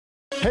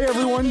Hey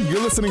everyone,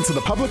 you're listening to The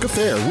Public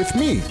Affair with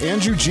me,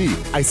 Andrew G.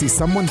 I see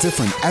someone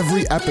different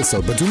every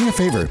episode, but do me a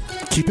favor,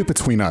 keep it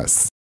between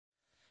us.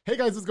 Hey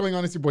guys, what's going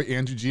on? It's your boy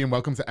Andrew G, and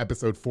welcome to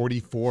episode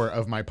 44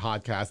 of my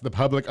podcast, The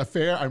Public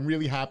Affair. I'm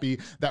really happy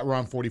that we're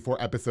on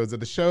 44 episodes of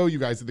the show. You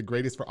guys are the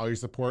greatest for all your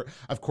support.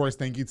 Of course,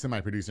 thank you to my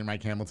producer,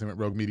 Mike Hamilton at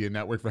Rogue Media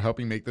Network, for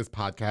helping make this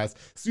podcast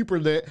super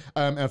lit.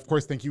 And of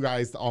course, thank you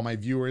guys to all my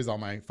viewers, all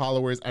my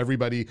followers,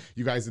 everybody.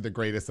 You guys are the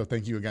greatest, so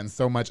thank you again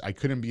so much. I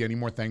couldn't be any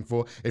more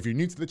thankful. If you're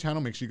new to the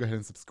channel, make sure you go ahead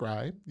and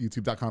subscribe.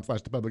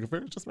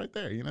 YouTube.com/thepublicaffairs. Just right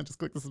there. Just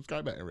click the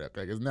subscribe button real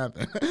quick. It's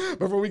nothing.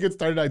 Before we get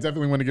started, I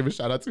definitely want to give a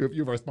shout out to a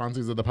few of our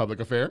sponsors of The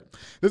Public Affair.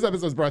 This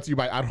episode is brought to you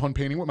by Arjon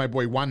Painting with my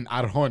boy Juan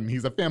Arjon.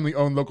 He's a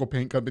family-owned local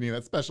paint company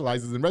that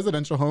specializes in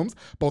residential homes,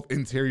 both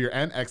interior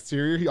and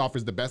exterior. He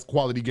offers the best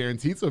quality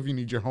guaranteed, so if you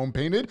need your home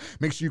painted,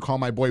 make sure you call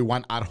my boy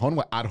Juan Arjon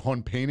with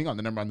Arjon Painting on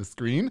the number on the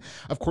screen.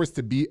 Of course,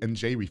 to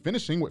B&J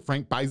Refinishing with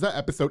Frank Baiza,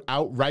 episode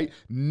out right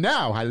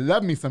now. I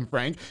love me some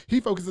Frank.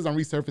 He focuses on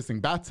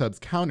resurfacing bathtubs,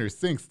 counters,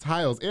 sinks,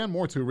 tiles, and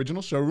more to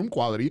original showroom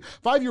quality.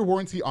 5-year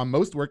warranty on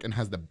most work and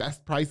has the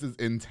best prices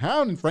in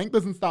town. And Frank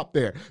doesn't stop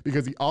there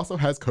because he also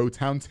has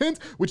Co-Town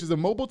Tint, which is a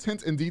mobile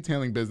tint and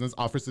detailing business,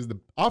 offers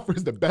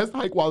the best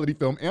high quality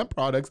film and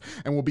products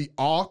and will be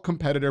all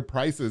competitor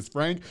prices.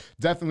 Frank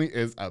definitely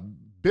is a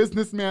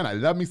businessman. I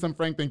love me some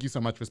Frank. Thank you so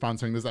much for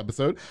sponsoring this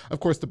episode. Of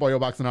course, to Boyo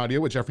Box and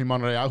Audio with Jeffrey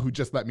Monreal, who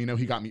just let me know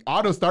he got me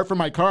auto start for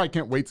my car. I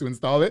can't wait to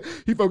install it.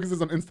 He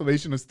focuses on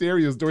installation of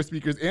stereos, door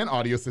speakers, and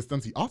audio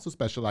systems. He also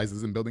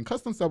specializes in building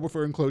custom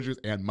subwoofer enclosures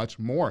and much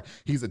more.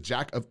 He's a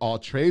jack of all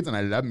trades, and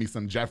I love me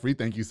some Jeffrey.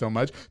 Thank you so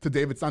much. To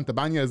David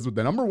Santabana, is the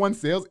 #1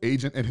 sales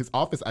agent in his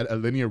office at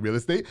Alinea Real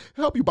Estate.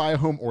 He'll help you buy a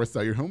home or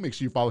sell your home. Make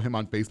sure you follow him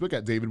on Facebook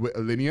at David with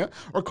Alinea,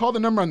 or call the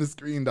number on the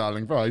screen,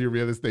 darling, for all your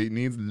real estate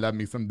needs. Love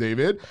me some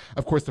David.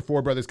 Of course, the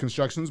Four Brothers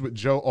Constructions with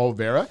Joe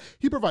Olvera.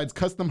 He provides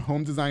custom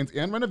home designs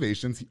and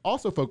renovations. He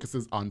also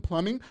focuses on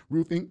plumbing,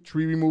 roofing,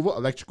 tree removal,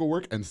 electrical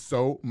work, and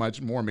so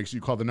much more. Make sure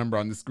you call the number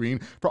on the screen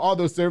for all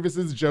those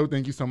services. Joe,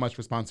 thank you so much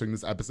for sponsoring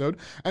this episode.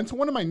 And to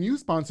one of my new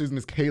sponsors,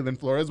 Miss Kaylin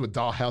Flores with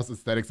Dollhouse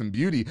Aesthetics and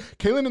Beauty.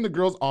 Kaylin and the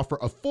girls offer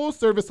a full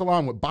service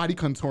salon with body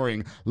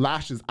contouring,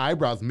 lashes,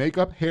 eyebrows,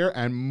 makeup, hair,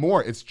 and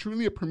more. It's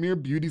truly a premier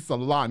beauty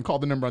salon. Call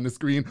the number on the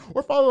screen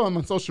or follow them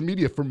on social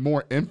media for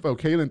more info.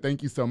 Kaylin,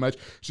 thank you so much.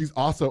 She's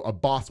also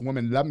a boss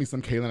woman. Love me some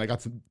Kaylin. I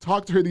got to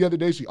talk to her the other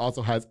day. She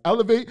also has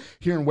Elevate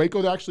here in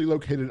Waco. They're actually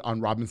located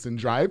on Robinson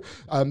Drive.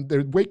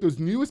 They're Waco's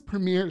newest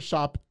premier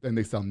shop, and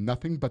they sell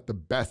nothing but the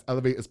best.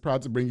 Elevate is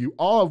proud to bring you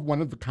all of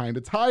one-of-a-kind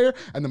attire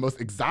and the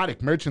most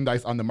exotic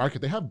merchandise on the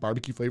market. They have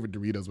barbecue-flavored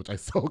Doritos, which I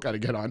so got to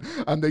get on.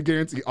 They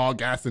guarantee all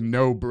gas and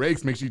no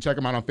breaks. Make sure you check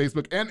them out on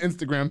Facebook and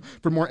Instagram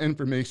for more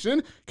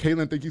information.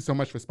 Kaylin, thank you so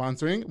much for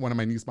sponsoring. One of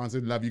my new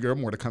sponsors. Love you, girl.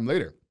 More to come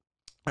later.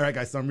 All right,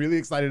 guys, so I'm really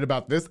excited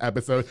about this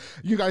episode.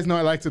 You guys know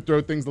I like to throw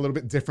things a little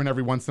bit different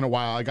every once in a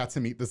while. I got to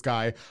meet this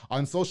guy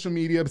on social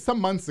media some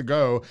months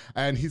ago,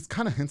 and he's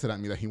kind of hinted at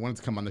me that he wanted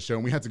to come on the show,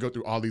 and we had to go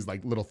through all these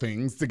like little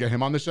things to get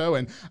him on the show,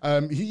 and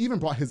he even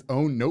brought his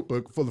own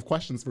notebook full of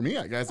questions for me,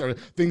 I guess, or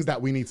things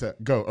that we need to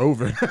go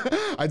over.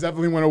 I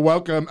definitely want to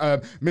welcome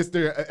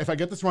Mr., if I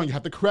get this wrong, you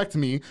have to correct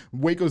me,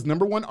 Waco's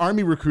 #1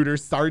 Army recruiter,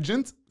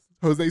 Sergeant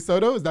Jose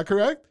Soto, is that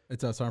correct?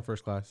 It's Sergeant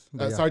First Class.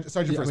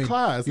 Sergeant First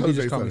Class. You can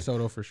just call me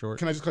Soto for short.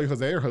 Can I just call you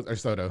Jose or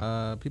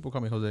Soto? People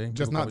call me Jose.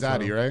 Just not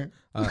Daddy, Soto. right?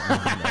 No,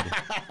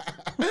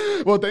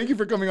 Daddy. Well, thank you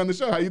for coming on the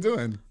show. How you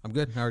doing? I'm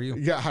good. How are you?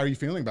 Yeah, how are you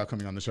feeling about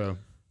coming on the show?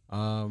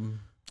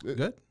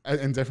 Good.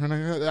 And different.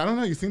 I don't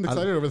know. You seemed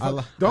excited over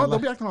this.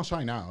 Don't be acting all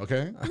shy now,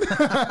 okay?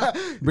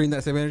 Bring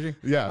that same energy.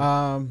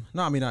 Yeah.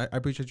 No, I mean I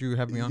appreciate you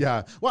having me on.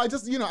 Yeah. Well, I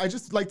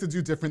just like to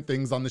do different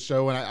things on the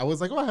show, and I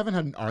was like, I haven't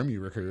had an Army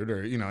recruit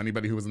or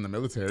anybody who was in the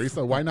military,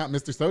 so why not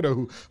Mr. Soto,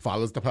 who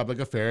follows The Public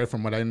Affair?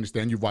 From what I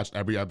understand, you've watched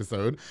every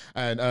episode,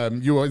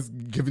 and you always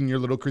given your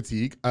little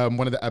critique.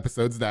 One of the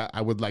episodes that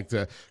I would like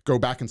to go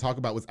back and talk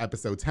about was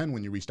episode 10,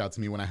 when you reached out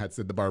to me when I had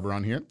Sid the Barber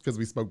on here, because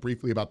we spoke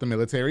briefly about the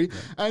military,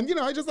 and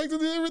I just like to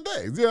do different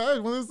things. Yeah,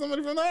 when there's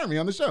somebody from the Army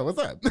on the show, what's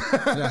up?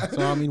 Yeah,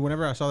 so I mean,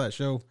 whenever I saw that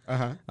show,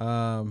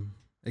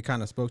 it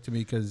kind of spoke to me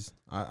because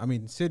I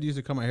mean, Sid used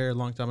to cut my hair a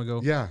long time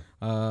ago. Yeah.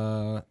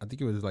 I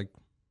think it was like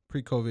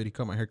pre-COVID. He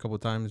cut my hair a couple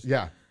of times.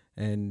 Yeah.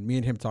 And me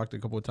and him talked a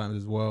couple of times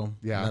as well.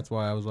 Yeah. And that's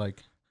why I was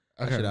like,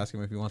 I should ask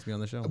him if he wants me on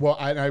the show. Well,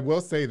 I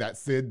will say that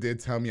Sid did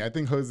tell me, I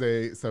think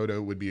Jose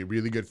Soto would be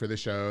really good for the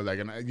show. Like,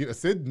 and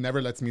Sid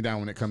never lets me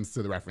down when it comes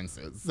to the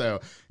references. So,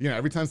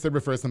 every time Sid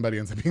refers somebody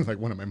ends up being like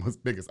one of my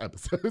most biggest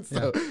episodes.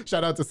 So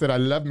shout out to Sid. I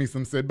love me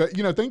some Sid. But,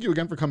 thank you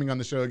again for coming on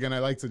the show again. I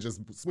like to just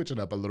switch it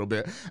up a little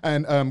bit.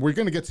 And we're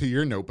going to get to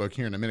your notebook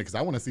here in a minute because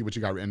I want to see what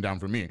you got written down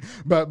for me.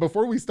 But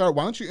before we start,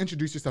 why don't you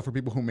introduce yourself for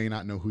people who may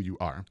not know who you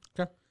are?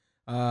 Okay.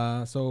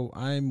 So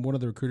I'm one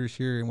of the recruiters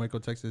here in Waco,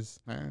 Texas.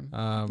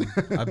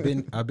 I've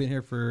been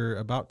here for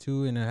about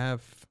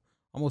 2.5,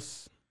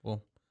 almost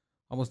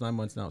 9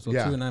 months now. So 2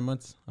 and 9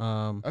 months.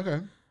 Okay.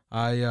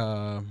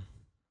 I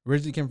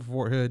originally came from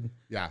Fort Hood.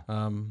 Yeah.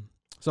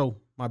 So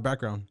my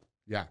background.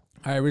 Yeah.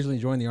 I originally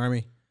joined the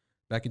Army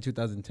back in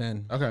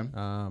 2010. Okay.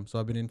 So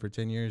I've been in for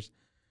 10 years.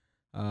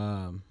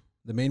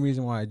 The main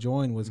reason why I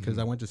joined was because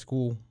I went to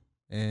school,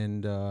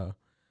 and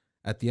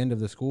at the end of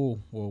the school,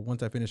 well,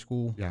 once I finished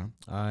school,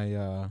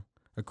 I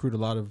accrued a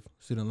lot of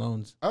student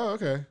loans. Oh,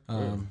 okay.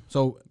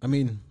 So I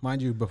mean,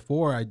 mind you,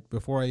 before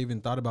I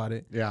even thought about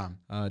it,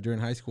 during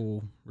high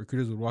school,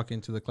 recruiters would walk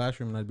into the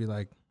classroom and I'd be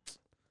like,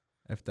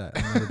 "F that,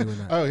 I'm never doing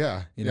that." Oh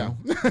yeah, you know.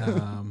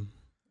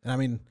 And I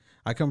mean,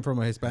 I come from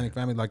a Hispanic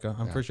family, like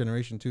I'm first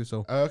generation too.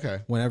 So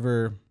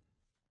whenever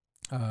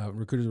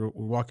recruiters would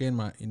walk in,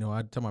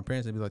 I'd tell my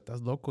parents, they'd be like,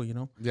 "That's local," you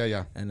know.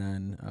 Yeah. And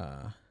then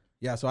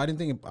so I didn't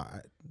think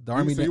the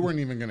Army. So you weren't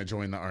even gonna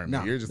join the Army.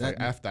 No, you're just like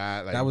F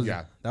that. Like,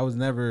 that was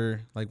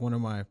never like one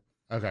of my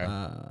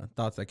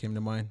thoughts that came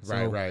to mind.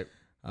 Right.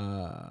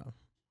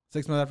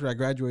 6 months after I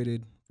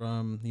graduated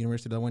from the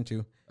university that I went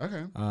to,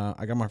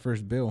 I got my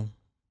first bill.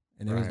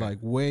 And it was like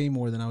way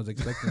more than I was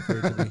expecting for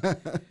it to be.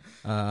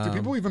 Do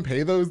people even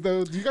pay those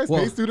though? Do you guys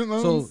pay student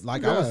loans? So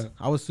like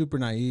I was super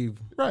naive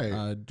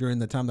during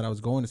the time that I was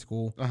going to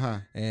school.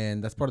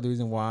 And that's part of the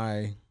reason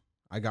why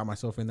I got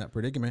myself in that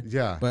predicament.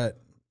 Yeah.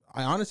 But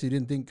I honestly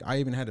didn't think I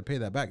even had to pay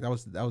that back. That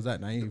was that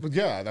naive.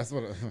 Yeah, that's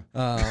what.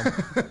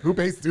 Who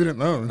pays student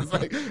loans?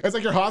 It's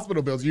like your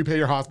hospital bills. You pay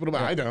your hospital,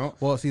 but I don't.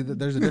 Well, see,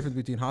 there's a difference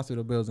between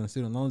hospital bills and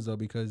student loans though,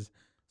 because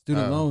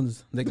student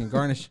loans, they can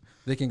garnish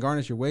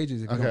your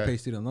wages if you don't pay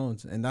student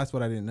loans, and that's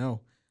what I didn't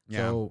know. Yeah.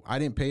 So I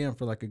didn't pay them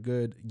for like a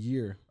good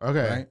year.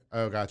 Okay. Right?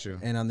 Oh, got you.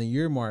 And on the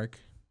year mark,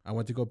 I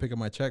went to go pick up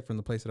my check from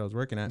the place that I was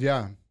working at.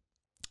 Yeah.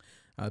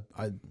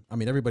 I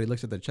mean, everybody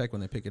looks at their check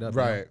when they pick it up.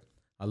 Right. You know?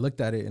 I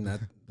looked at it and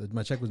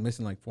my check was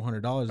missing like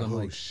 $400. I'm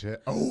like,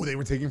 shit. Oh, they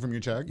were taking from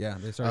your check? Yeah,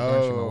 they started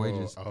garnishing my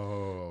wages.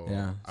 Oh.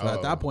 Yeah. So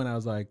at that point I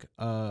was like,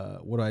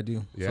 what do I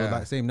do? Yeah. So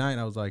that same night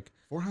I was like,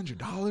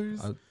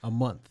 $400 a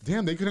month.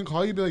 Damn, they couldn't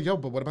call you, be like, yo,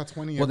 but what about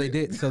 20? Well, they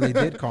did. So they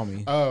did call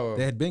me.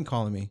 They had been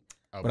calling me.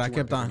 But I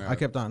kept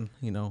on,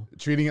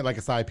 treating it like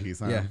a side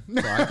piece, huh? Yeah.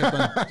 So I kept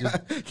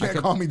on can't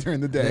call me during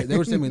the day. They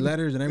were sending me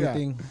letters and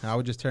everything. I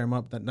would just tear them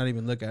up, not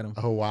even look at them.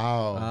 Oh,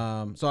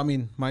 wow. So I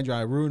mean, mind you,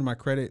 I ruined my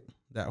credit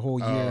that whole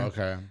year.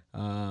 Okay.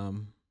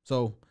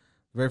 So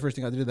the very first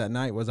thing I did that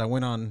night was I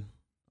went on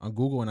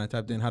Google and I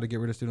typed in how to get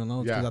rid of student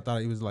loans, because I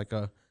thought it was like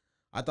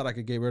I thought I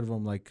could get rid of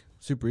them like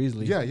super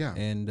easily. Yeah.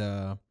 And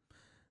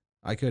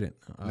I couldn't.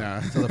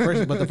 So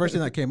the first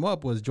thing that came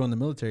up was join the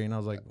military, and I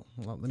was like,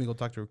 well, let me go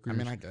talk to recruiters.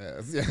 I mean, I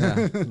guess.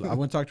 Yeah. I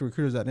went to talk to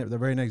recruiters the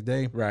very next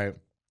day. Right.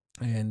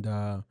 And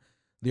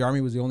the Army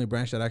was the only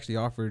branch that actually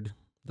offered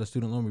the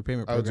student loan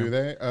repayment program. Oh, do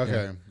they?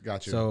 Okay,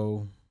 got you.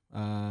 So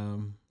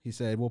he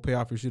said, we'll pay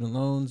off your student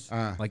loans,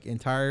 like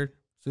entire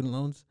student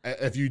loans.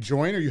 If you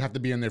join, or you have to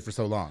be in there for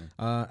so long?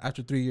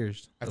 After 3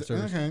 years of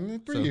service. Okay,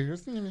 3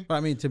 years. But I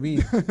mean, to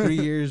me, 3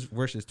 years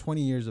versus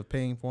 20 years of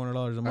paying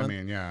 $400 a month. I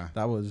mean, yeah.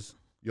 That was...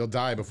 You'll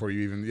die before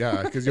you even,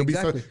 because you'll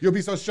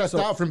be so stressed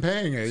out from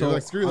paying it. So you're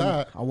like, screw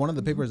that. On one of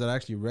the papers that I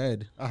actually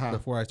read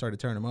before I started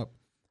tearing them up,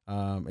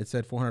 it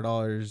said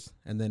 $400,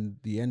 and then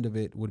the end of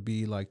it would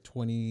be like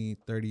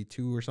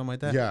 2032 or something like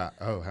that. Yeah.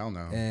 Oh, hell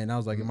no. And I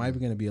was like, am I even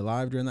going to be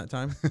alive during that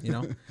time? You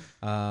know?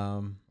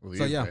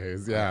 So yeah.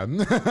 Days, yeah.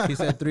 He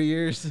said 3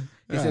 years.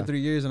 He said 3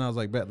 years, and I was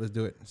like, bet, let's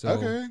do it. So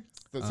okay.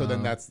 So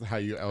then that's how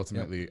you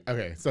ultimately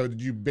okay. So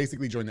did you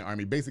basically join the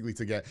Army basically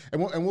to get,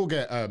 and we'll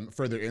get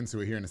further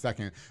into it here in a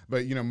second.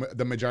 But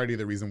the majority of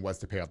the reason was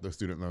to pay off those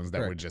student loans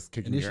that were just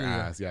kicking your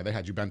ass. Yeah, they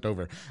had you bent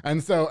over.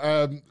 And so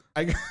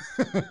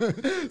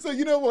so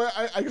you know what,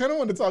 I kind of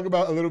want to talk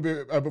about a little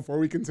bit before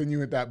we continue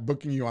with that,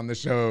 booking you on the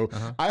show.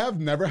 I have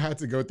never had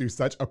to go through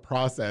such a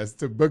process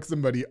to book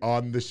somebody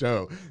on the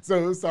show.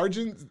 So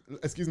Sergeant,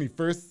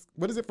 first,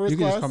 what is it? First you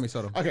class? You can just call me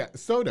Soto. Okay,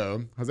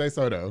 Soto, Jose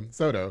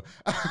Soto.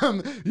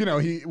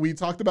 We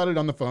talked about it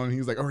on the phone. He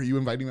was like, "Oh, are you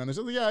inviting me on the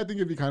show?" I was like, yeah, I think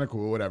it'd be kind of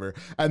cool, whatever.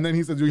 And then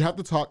he said, "We have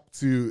to talk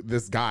to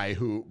this guy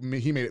who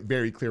he made it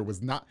very clear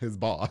was not his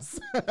boss."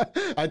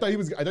 I thought you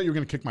were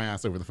gonna kick my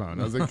ass over the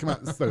phone. I was like, "Come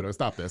on, Soto,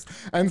 stop this."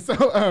 And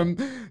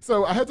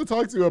so I had to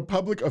talk to a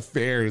public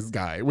affairs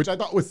guy, which I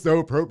thought was so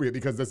appropriate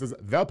because this is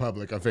the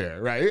public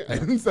affair, right?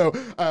 And so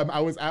I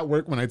was at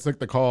work when I took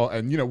the call,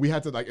 and we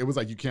had to it was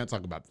like, you can't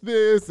talk about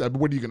this.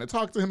 What are you gonna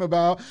talk to him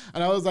about?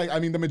 And I was like, I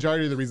mean, the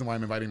majority of the reason why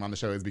I'm inviting him on the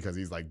show is because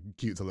he's like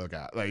cute to look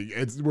at. Like,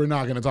 we're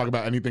not going to talk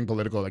about anything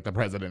political like the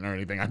president or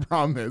anything, I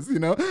promise,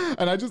 And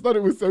I just thought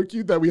it was so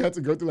cute that we had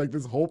to go through like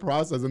this whole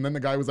process. And then the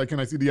guy was like, "Can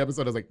I see the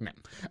episode?" I was like, "No."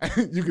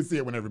 You can see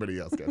it when everybody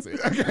else gets it.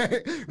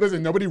 Okay.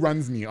 Listen, nobody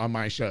runs me on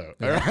my show.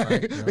 All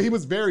right. But he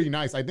was very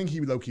nice. I think he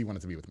low-key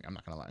wanted to be with me. I'm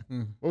not going to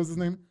lie. What was his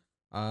name?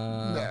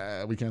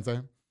 We can't say?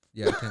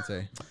 Yeah, I can't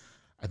say.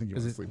 I think he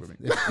wants to sleep with me.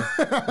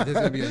 If it's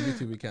going to be on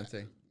YouTube, we can't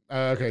say.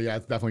 Okay, yeah,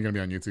 it's definitely gonna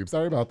be on YouTube.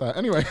 Sorry about that.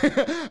 Anyway,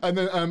 and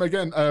then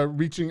again,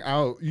 reaching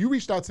out. You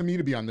reached out to me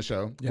to be on the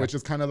show, which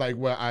is kind of like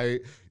what a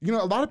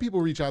lot of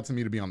people reach out to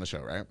me to be on the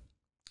show, right?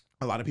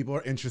 a lot of people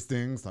are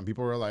interesting. Some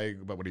people are like,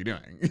 but what are you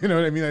doing? You know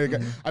what I mean?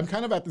 Like, I'm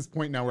kind of at this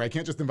point now where I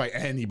can't just invite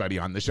anybody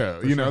on the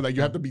show. You know, like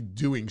you have to be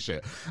doing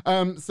shit.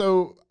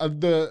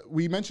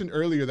 We mentioned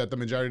earlier that the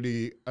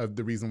majority of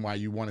the reason why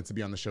you wanted to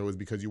be on the show is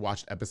because you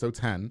watched episode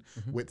 10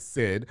 with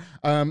Sid.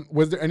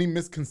 Was there any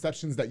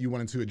misconceptions that you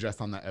wanted to address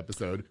on that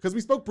episode? Because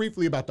we spoke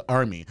briefly about the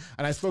Army,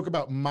 and I spoke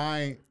about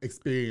my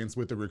experience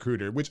with the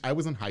recruiter, which I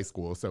was in high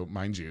school, so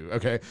mind you,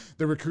 okay?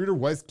 The recruiter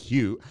was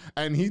cute,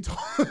 and he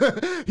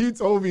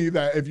told me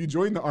that if you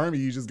join the Army,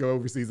 you just go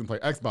overseas and play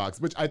Xbox,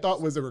 which I thought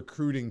was a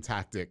recruiting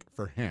tactic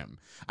for him.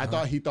 I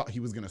thought he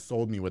was going to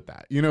sold me with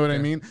that. You know what I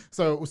mean?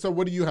 So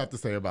what do you have to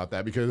say about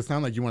that? Because it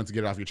sounded like you wanted to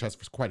get it off your chest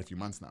for quite a few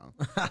months now.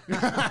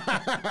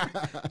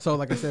 So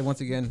like I said,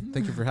 once again,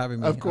 thank you for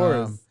having me. Of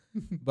course.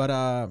 But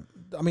I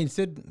mean,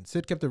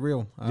 Sid kept it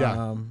real.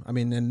 I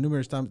mean, and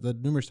the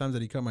numerous times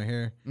that he cut my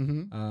hair,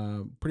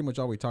 pretty much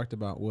all we talked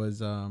about was,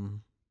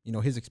 you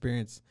know, his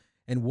experience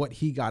and what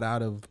he got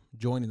out of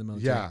joining the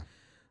military. Yeah.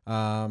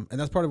 And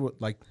that's part of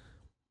what, like,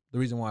 the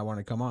reason why I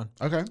wanted to come on.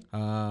 Okay.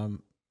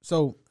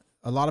 So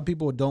a lot of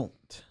people don't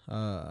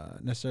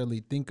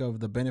necessarily think of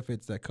the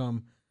benefits that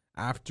come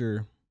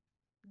after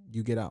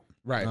you get out.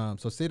 Right.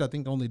 So Sid, I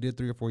think, only did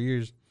 3 or 4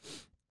 years,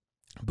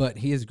 but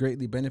he has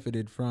greatly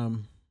benefited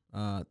from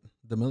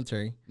the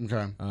military.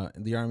 Okay.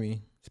 The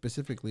Army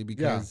specifically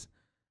because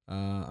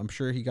I'm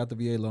sure he got the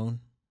VA loan.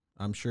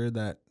 I'm sure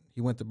that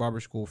he went to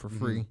barber school for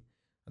free.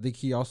 I think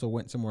he also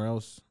went somewhere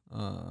else.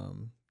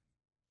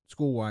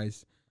 School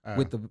wise,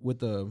 with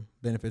the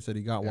benefits that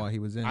he got while he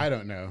was in. I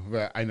don't know,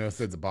 but I know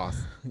Sid's a boss.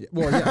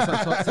 So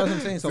that's what I'm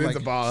saying. So Sid's like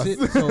a boss.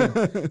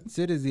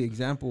 Sid is the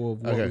example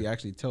of what we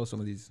actually tell some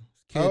of these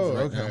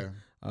kids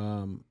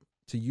now.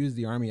 To use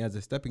the Army as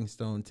a stepping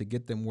stone to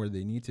get them where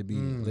they need to be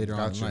later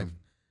on in life.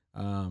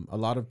 A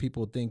lot of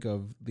people think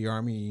of the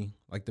Army,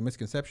 like the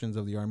misconceptions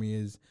of the Army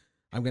is,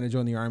 I'm going to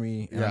join the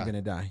Army and I'm going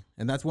to die.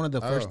 And that's one of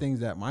the first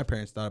things that my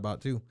parents thought about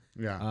too.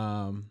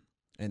 Yeah.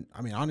 And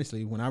I mean,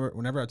 honestly,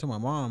 whenever I told my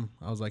mom,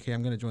 I was like, hey,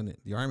 I'm going to join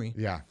the Army.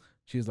 Yeah.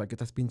 She was like,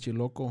 "Estás pinche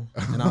loco."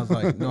 And I was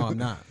like, no, I'm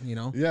not, you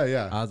know? Yeah,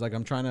 yeah. I was like,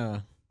 I'm trying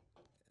to,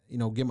 you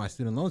know, get my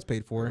student loans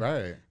paid for.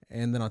 Right.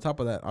 And then on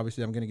top of that,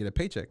 obviously, I'm going to get a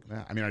paycheck.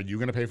 Yeah. I mean, are you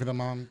going to pay for them,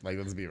 Mom? Like,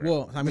 let's be real.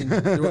 Well, I mean,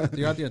 throughout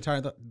the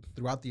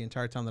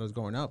entire time that I was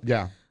growing up,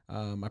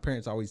 my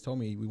parents always told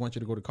me, we want you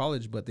to go to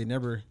college, but they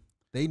never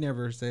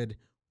said,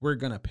 we're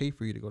going to pay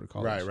for you to go to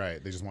college. Right,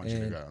 right. They just want you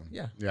to go.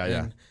 Yeah. Yeah,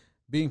 yeah.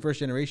 Being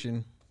first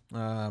generation,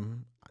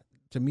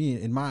 to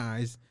me, in my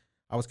eyes,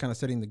 I was kind of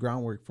setting the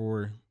groundwork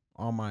for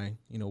all my,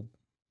 you know,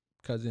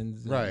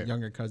 cousins, and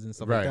younger cousins,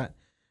 stuff like that.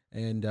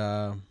 And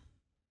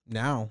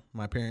now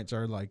my parents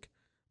are like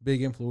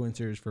big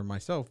influencers for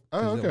myself.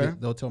 Oh, okay.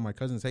 They'll tell my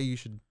cousins, hey, you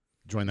should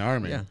join the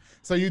Army. Yeah.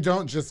 So you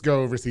don't just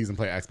go overseas and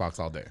play Xbox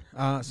all day.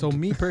 So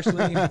me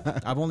personally,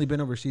 I've only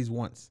been overseas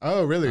once.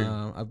 Oh, really?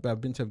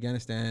 I've been to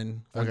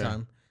Afghanistan one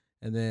time.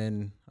 And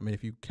then, I mean,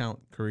 if you count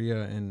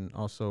Korea and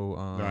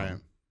also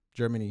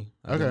Germany,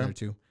 I've been there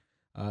too.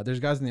 There's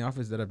guys in the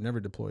office that I've never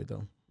deployed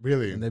though.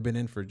 Really? And they've been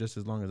in for just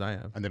as long as I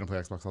have. And they don't play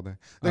Xbox all day.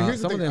 Now,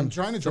 here's the thing. I'm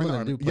trying to join the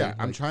Army. Yeah,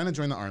 I'm trying to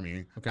join the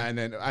Army. Okay. And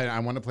then I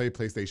want to play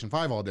PlayStation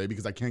 5 all day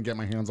because I can't get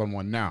my hands on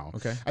one now.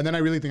 Okay. And then I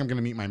really think I'm going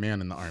to meet my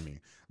man in the Army.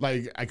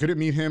 Like, I couldn't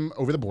meet him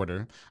over the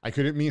border. I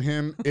couldn't meet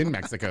him in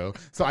Mexico.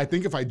 So I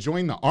think if I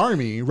join the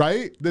Army,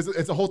 right?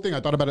 It's a whole thing.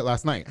 I thought about it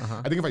last night.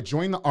 I think if I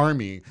join the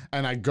Army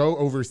and I go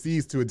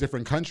overseas to a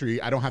different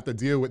country, I don't have to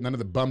deal with none of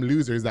the bum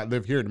losers that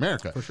live here in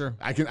America. For sure.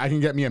 I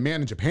can get me a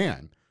man in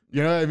Japan.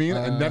 You know what I mean?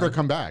 And never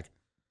come back.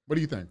 What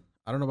do you think?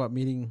 I don't know about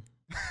meeting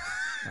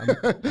a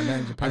man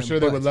in Japan. I'm sure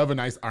they would love a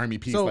nice Army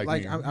piece like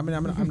me. I mean,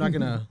 I'm not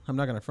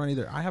gonna front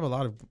either. I have a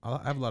lot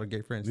of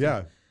gay friends.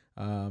 Yeah.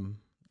 Too.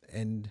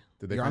 And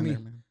did they the find Army? Their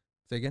man?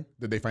 Say again?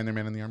 Did they find their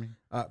man in the Army?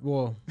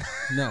 Well,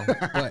 no.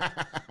 But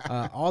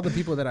all the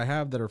people that I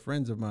have that are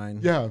friends of mine.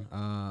 Yeah.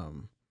 I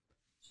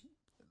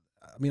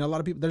mean, a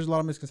lot of people. There's a lot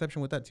of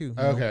misconception with that too.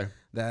 Okay.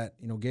 That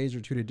gays are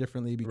treated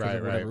differently because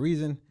of whatever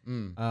reason.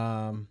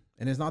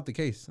 And it's not the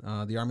case.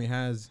 The Army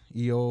has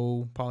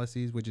EO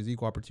policies, which is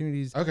equal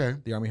opportunities. Okay.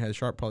 The Army has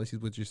SHARP policies,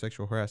 which is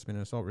sexual harassment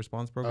and assault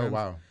response programs.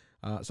 Oh,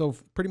 wow. So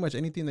pretty much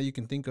anything that you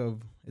can think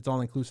of, it's all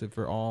inclusive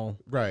for all.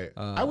 Right.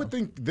 I would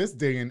think this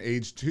day and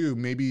age too,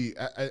 maybe,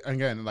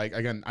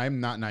 again, I'm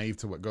not naive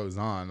to what goes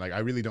on. Like, I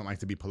really don't like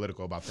to be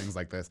political about things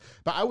like this.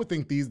 But I would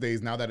think these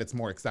days, now that it's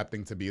more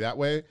accepting to be that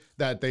way,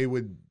 that they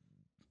would,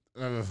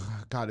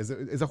 God, is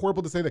it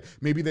horrible to say that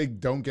maybe they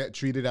don't get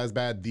treated as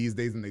bad these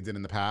days than they did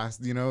in the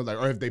past,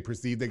 or if they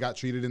perceive they got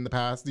treated in the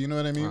past, you know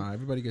what I mean?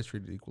 Everybody gets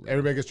treated equally.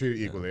 Everybody gets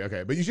treated equally,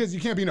 okay. But you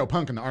can't be no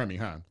punk in the Army,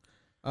 huh?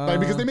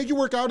 Because they make you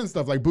work out and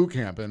stuff like boot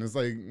camp, and it's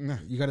like...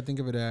 You got to think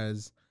of it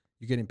as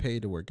you're getting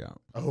paid to work out.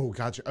 Oh,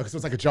 gotcha. So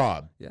it's like a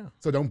job. Yeah.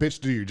 So don't bitch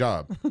to do your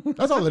job.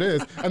 That's all it is.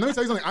 And let me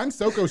tell you something. I'm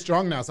Soto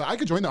strong now, so I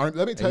could join the Army.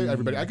 Let me tell you,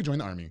 everybody, I could join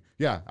the Army.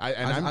 Yeah.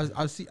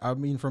 I see. I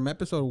mean, from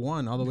episode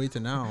 1 all the way to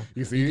now,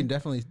 you can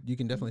definitely see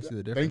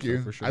the difference. Thank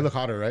you. For sure. I look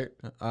hotter, right?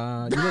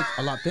 You look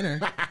a lot thinner.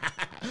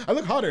 I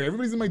look hotter.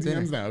 Everybody's in my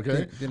DMs now.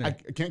 Okay, I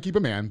can't keep a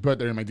man, but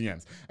they're in my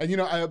DMs.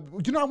 And I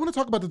want to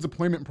talk about the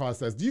deployment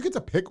process. Do you get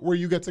to pick where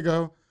you get to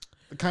go,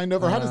 kind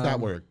of, or how does that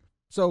work?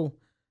 So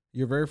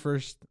your very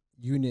first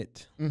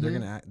unit, they're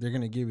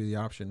gonna give you the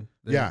option.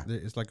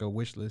 It's like a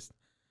wish list.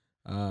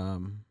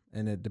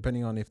 And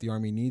depending on if the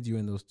Army needs you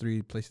in those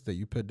 3 places that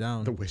you put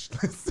down. The wish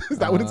list? Is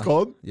that what it's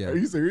called? Yeah. Are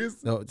you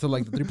serious? No, so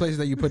like the 3 places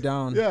that you put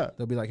down,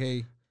 they'll be like,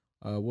 hey,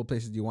 what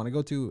places do you want to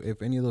go to?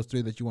 If any of those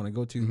 3 that you want to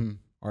go to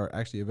are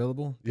actually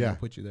available, they'll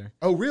put you there.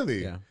 Oh,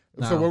 really? Yeah.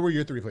 So what were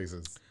your 3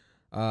 places?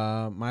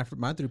 My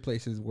 3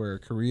 places were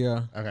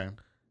Korea,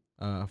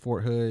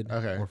 Fort Hood,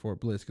 or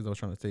Fort Bliss, because I was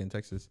trying to stay in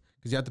Texas.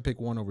 Because you have to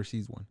pick one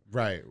overseas one.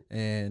 Right.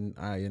 And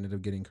I ended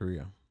up getting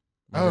Korea.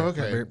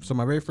 So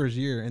my very first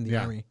year in the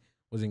Army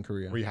was in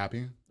Korea. Were you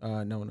happy?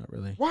 No, not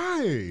really.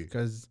 Why?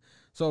 Because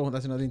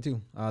that's another thing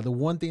too. The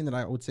one thing that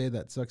I would say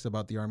that sucks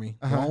about the Army,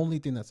 the only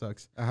thing that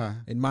sucks,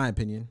 in my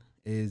opinion,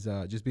 is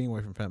just being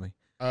away from family.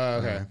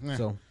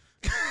 So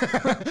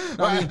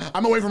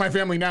I'm away from my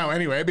family now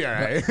anyway. It'd be all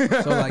right.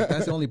 So like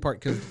that's the only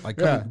part, because like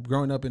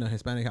growing up in a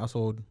Hispanic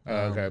household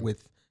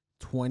with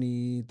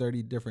 20,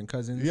 30 different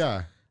cousins,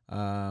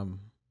 kind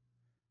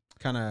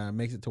of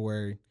makes it to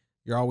where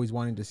you're always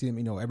wanting to see them.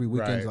 Every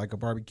weekend's like a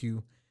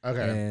barbecue.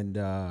 And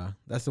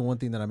that's the one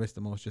thing that I miss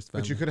the most, just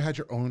family. But you could have had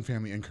your own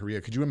family in Korea.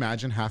 Could you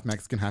imagine half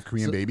Mexican, half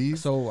Korean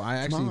babies? So I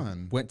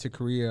actually went to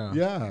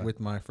Korea with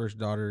my first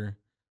daughter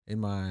in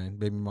my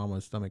baby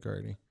mama's stomach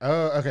already.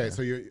 Oh, okay. Yeah.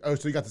 So you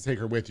got to take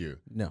her with you?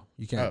 No,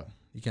 you can't.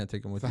 You can't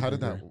take them with you. So how did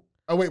that?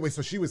 Oh, wait.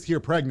 So she was here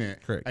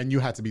pregnant. Correct. And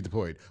you had to be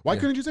deployed. Why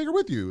couldn't you take her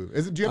with you?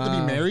 Do you have to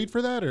be married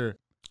for that, or?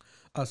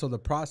 So the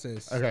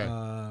process. Okay.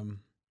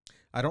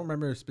 I don't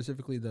remember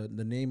specifically the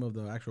name of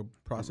the actual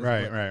process.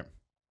 Right.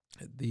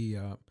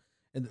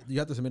 And you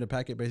have to submit a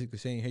packet basically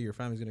saying, hey, your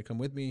family's going to come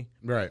with me.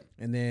 Right.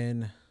 And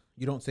then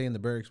you don't stay in the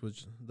barracks,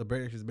 which the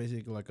barracks is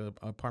basically like a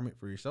apartment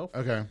for yourself.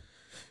 Okay.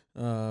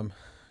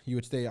 You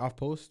would stay off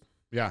post.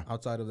 Yeah.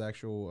 Outside of the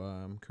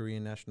actual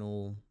Korean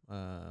national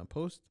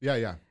post.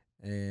 Yeah.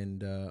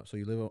 And so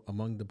you live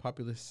among the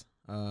populace.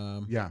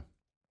 Yeah.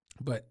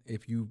 But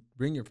if you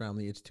bring your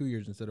family, it's 2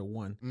 years instead of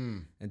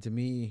 1. And to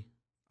me,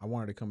 I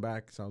wanted to come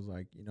back. So I was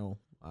like,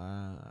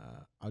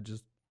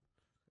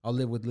 I'll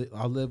live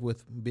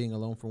with being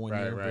alone for 1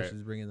 year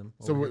versus bringing them.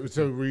 So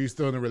were you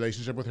still in a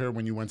relationship with her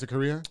when you went to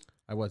Korea?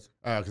 I was.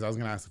 Because I was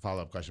gonna ask a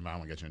follow-up question, but I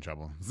don't want to get you in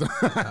trouble.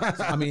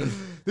 I mean,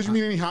 did you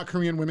meet any hot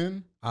Korean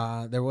women?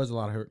 There was a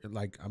lot of her.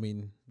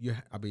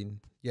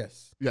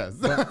 Yes. Yes.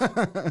 But,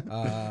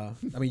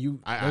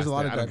 there's a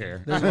lot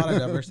of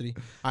diversity.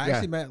 I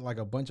actually met like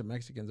a bunch of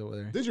Mexicans over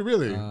there. Did you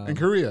really? In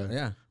Korea?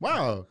 Yeah.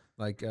 Wow.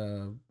 Like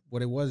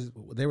what it was,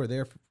 they were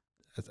there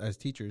as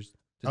teachers.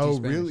 Oh,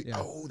 really? Yeah.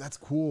 Oh, that's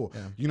cool.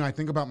 Yeah. I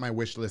think about my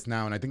wish list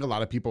now, and I think a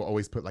lot of people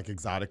always put like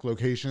exotic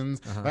locations.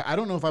 I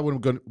don't know if I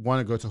would want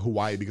to go to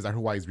Hawaii, because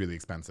Hawaii is really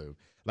expensive.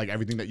 Like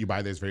everything that you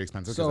buy there is very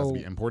expensive because it has to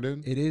be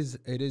imported. It is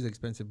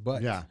expensive,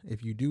 but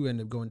if you do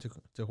end up going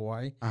to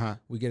Hawaii,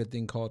 we get a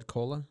thing called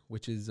COLA,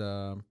 which is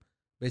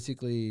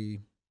basically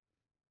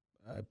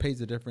pays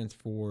the difference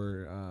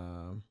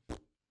for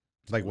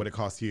like what it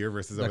costs here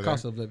versus the over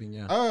cost there? of living.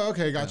 Yeah. Oh,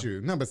 okay, got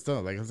you. No, but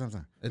still, like that's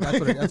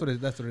what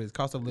it is.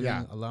 Cost of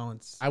living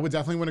allowance. I would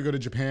definitely want to go to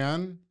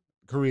Japan,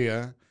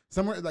 Korea,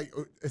 somewhere like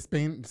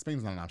Spain.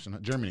 Spain's not an option.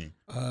 Germany.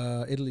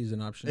 Italy's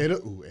an option.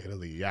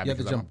 Italy. Yeah.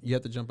 You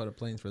have to jump out of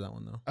planes for that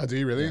one though. Oh, do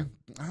you really? Yeah.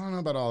 I don't know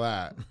about all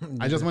that.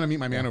 I just want to meet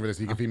my man over there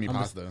so he can feed me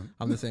pasta.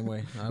 I'm the same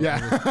way. I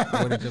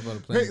wouldn't jump out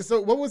of planes. Hey,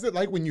 so what was it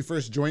like when you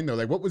first joined though?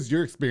 Like, what was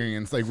your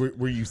experience? Like,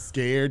 were you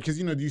scared? Because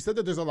you said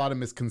that there's a lot of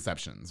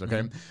misconceptions.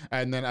 Okay,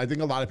 and then I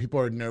think a lot of people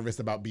are nervous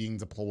about being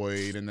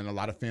deployed, and then a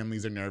lot of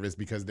families are nervous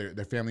because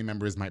their family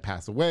members might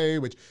pass away,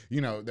 which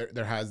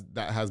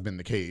that has been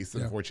the case,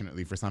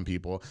 unfortunately, for some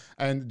people.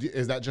 And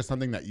is that just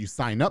something that you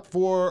sign up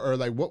for, or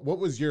like what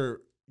was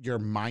your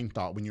mind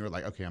thought when you were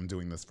like, okay, I'm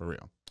doing this for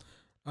real?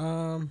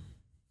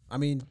 I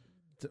mean,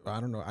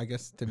 I don't know. I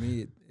guess to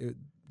me,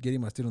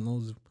 getting my student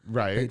loans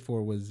paid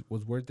for was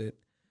worth it.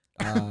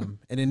 And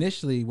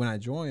initially, when I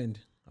joined,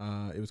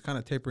 it was kind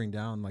of tapering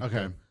down.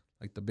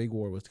 Like the big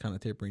war was kind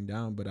of tapering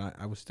down, but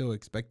I was still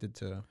expected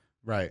to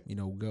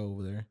go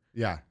over there.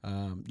 Yeah.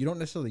 You don't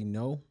necessarily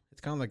know.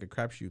 It's kind of like a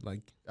crapshoot.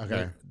 Like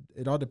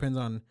it all depends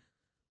on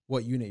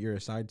what unit you're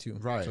assigned to.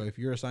 Right. So if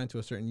you're assigned to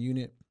a certain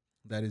unit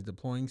that is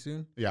deploying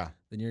soon,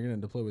 then you're gonna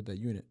deploy with that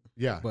unit.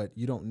 Yeah. But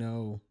you don't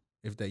know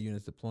if that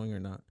unit's deploying or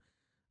not.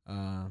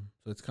 So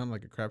it's kind of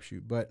like a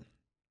crapshoot. But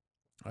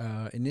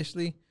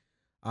initially,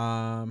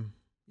 I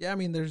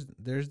mean, there's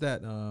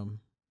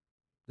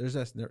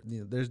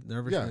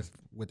nervousness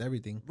with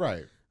everything.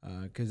 Right.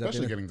 Because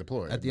especially getting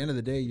deployed. At the end of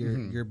the day,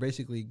 you're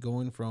basically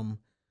going from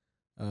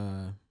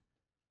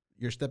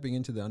you're stepping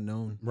into the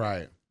unknown.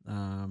 Right.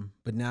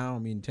 But now, I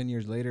mean, 10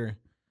 years later,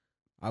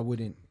 I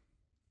wouldn't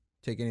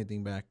take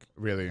anything back.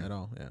 Really? At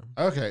all, yeah.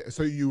 Okay,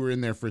 so you were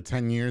in there for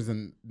 10 years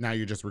and now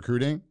you're just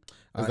recruiting?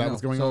 Is that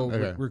what's going on?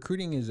 So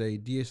recruiting is a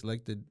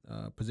DA-selected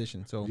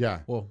position. So,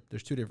 well,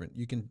 there's two different.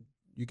 You can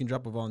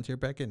drop a volunteer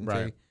packet and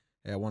say,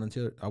 hey, I want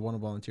to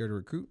volunteer to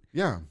recruit.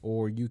 Yeah.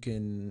 Or you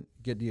can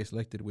get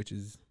deselected, which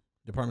is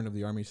Department of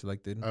the Army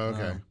selected. Oh,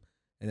 okay.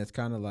 And it's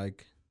kind of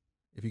like,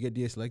 if you get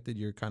deselected,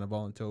 you're kind of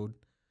voluntold.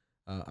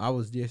 I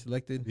was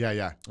deselected.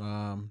 Yeah.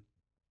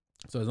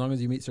 So as long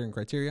as you meet certain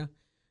criteria,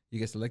 you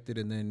get selected,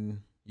 and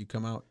then you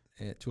come out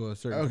to a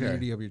certain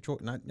community of your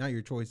choice. Not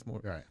your choice, more.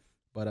 Right.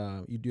 But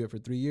you do it for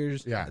 3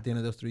 years. Yeah. At the end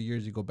of those 3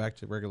 years, you go back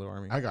to regular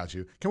Army. I got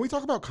you. Can we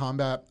talk about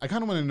combat? I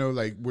kind of want to know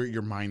like where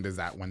your mind is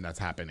at when that's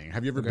happening.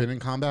 Have you ever been in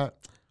combat?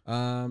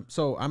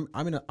 So I'm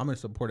a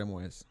support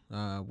MOS.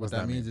 What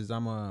that means is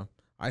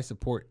I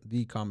support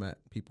the combat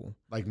people.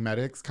 Like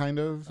medics, kind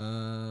of.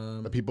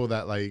 The people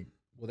that like.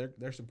 Well,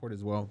 they're support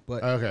as well,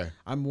 but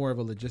I'm more of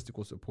a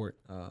logistical support.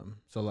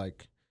 So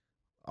like,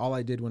 all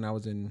I did when I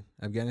was in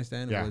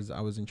Afghanistan was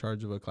I was in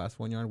charge of a Class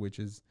 1 yard, which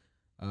is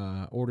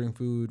ordering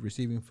food,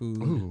 receiving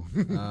food. Ooh.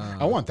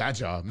 I want that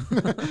job.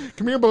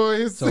 Come here,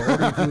 boys. So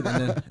ordering food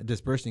and then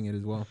dispersing it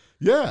as well.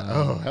 Yeah.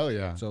 Oh, hell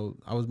yeah. So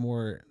I was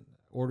more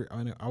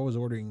I was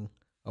ordering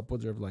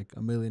upwards of like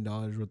 $1 million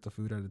worth of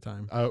food at a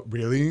time. Oh,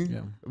 really?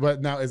 Yeah.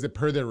 But now, is it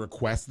per their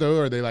request though?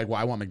 Or are they like, well,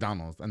 I want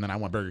McDonald's and then I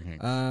want Burger King?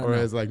 Or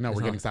is it like, no,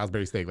 we're getting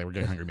Salisbury steak, like we're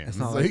getting Hungry Man? It's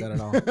not like that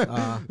at all.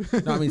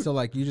 No, I mean, so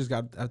like you just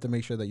have to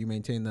make sure that you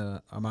maintain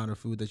the amount of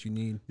food that you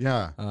need.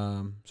 Yeah.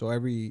 So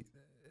every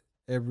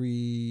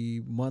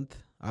month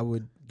I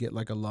would get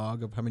like a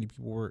log of how many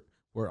people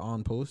were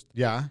on post.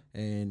 Yeah.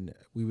 And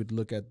we would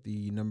look at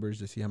the numbers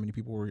to see how many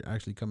people were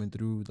actually coming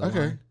through the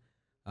line.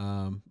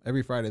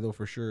 Every Friday though,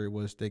 for sure, it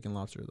was steak and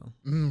lobster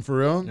though. For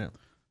real? Yeah.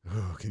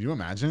 Oh, can you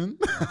imagine?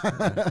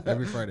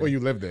 Every Friday. Well, you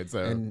lived it,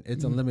 so. And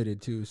it's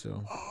unlimited too,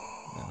 so.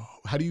 Yeah.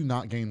 How do you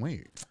not gain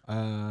weight?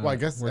 Well, I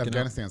guess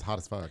Afghanistan's hot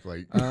as fuck.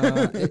 Like,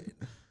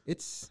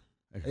 it's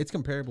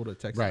comparable to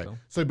Texas, right? Though.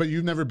 So, but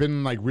you've never been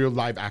in like real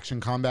live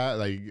action combat,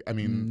 like I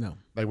mean, no,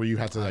 like where you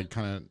had to like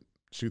kind of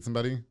shoot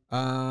somebody.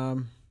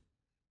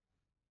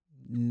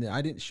 No,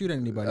 I didn't shoot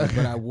anybody,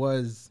 but I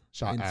was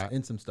shot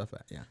in some stuff.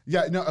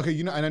 Yeah. No. Okay.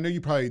 You know, and I know you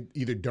probably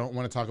either don't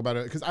want to talk about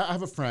it because I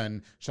have a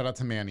friend. Shout out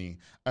to Manny,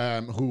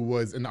 who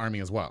was in the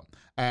Army as well.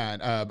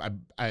 And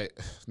I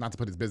not to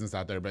put his business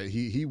out there, but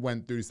he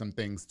went through some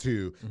things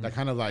too that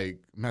kind of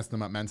like messed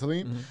him up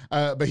mentally.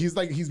 But he's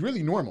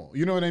really normal.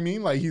 You know what I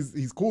mean? Like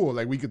he's cool.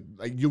 Like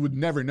you would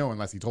never know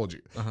unless he told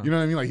you. You know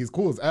what I mean? Like he's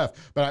cool as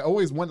F. But I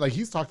always want, like,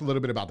 he's talked a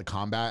little bit about the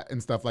combat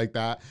and stuff like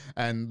that.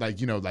 And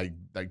like, you know, like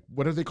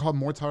what are they called?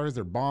 Mortars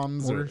or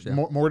bombs? Mortars, or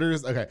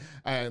mortars? Okay.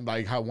 And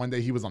like how one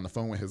day he was on the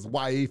phone with his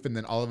wife, and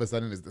then all of a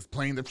sudden is this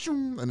plane that,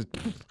 and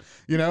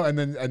you know, and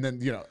then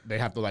you know they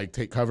have to like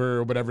take cover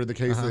or whatever the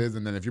case is,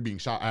 and then if you're being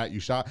shot at, you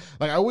shot.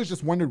 Like I always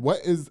just wondered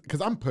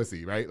because I'm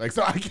pussy, right? Like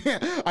so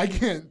I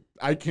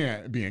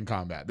can't be in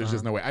combat. There's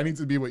just no way. I need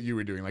to be what you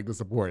were doing, like the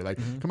support. Like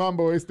come on,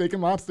 boys, steak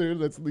and lobster.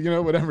 Let's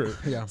whatever.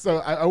 Yeah. So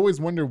I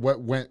always wonder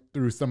what went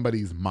through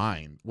somebody's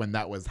mind when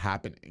that was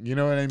happening. You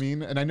know what I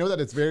mean? And I know that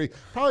it's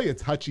probably a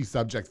touchy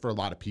subject for a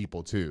lot of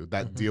people too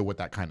that deal with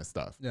that kind of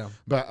stuff. Yeah.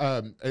 But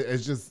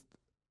it's just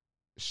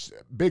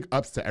big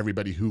ups to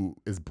everybody who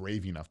is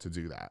brave enough to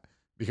do that,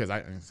 because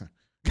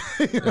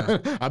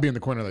I'll be in the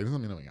corner like, let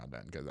me know when y'all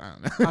done, because I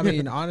don't know. I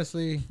mean,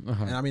 honestly,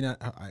 and I mean,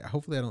 I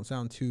hopefully I don't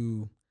sound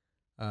too,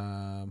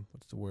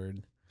 what's the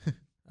word,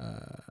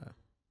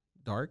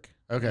 dark.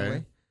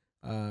 Okay.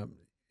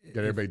 Get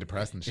everybody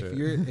depressed and shit.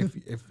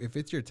 If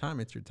it's your time,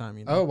 it's your time.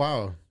 You know? Oh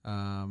wow.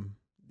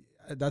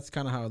 That's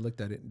kind of how I looked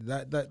at it.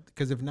 That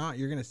because if not,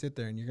 you're gonna sit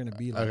there and you're gonna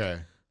be like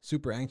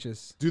super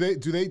anxious. Do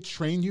they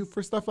train you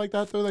for stuff like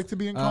that though, like to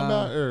be in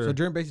combat? Or? So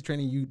during basic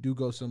training, you do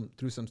go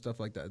through some stuff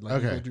like that.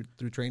 Like you go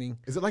through training.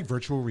 Is it like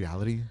virtual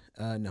reality?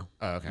 No.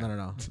 Oh, okay.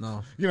 No.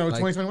 You know,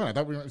 like, 2021. I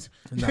thought we were.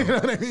 No. You know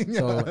what I mean?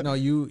 So no,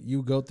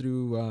 you go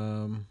through.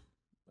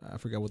 I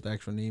forgot what the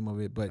actual name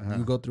of it, but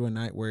you go through a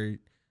night where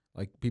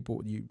like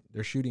people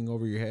they're shooting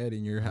over your head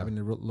and you're having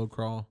to low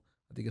crawl.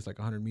 I think it's like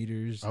 100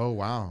 meters. Oh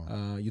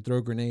wow. You throw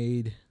a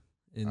grenade.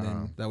 And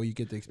then that way you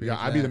get the experience.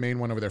 Yeah, I'd be the main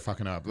one over there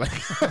fucking up. Like,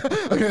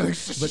 okay, like,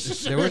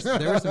 but there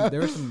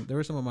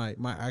were some of my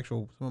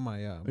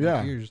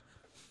peers.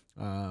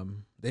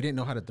 They didn't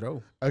know how to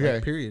throw. Okay.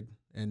 Like, period.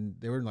 And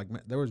they were like,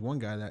 there was one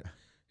guy that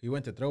he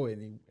went to throw it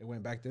and it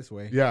went back this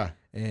way. Yeah.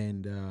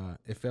 And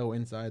it fell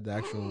inside the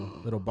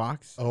actual little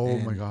box. Oh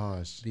my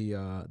gosh.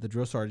 The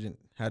drill sergeant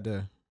had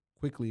to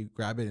quickly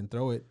grab it and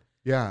throw it.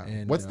 Yeah.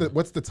 And what's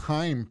the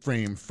time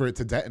frame for it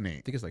to detonate?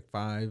 I think it's like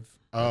 5.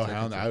 Oh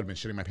hell no! I would have been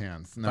shitting my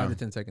pants. No. 5 to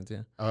 10 seconds,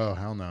 yeah. Oh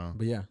hell no!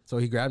 But yeah, so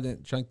he grabbed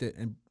it, chunked it,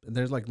 and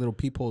there's like little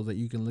peepholes that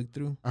you can look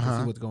through to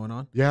see what's going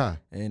on. Yeah.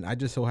 And I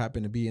just so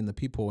happened to be in the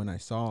peephole, and I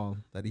saw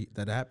that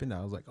it happened.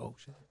 I was like, oh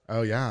shit.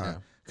 Oh yeah.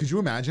 Could you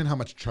imagine how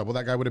much trouble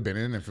that guy would have been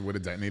in if it would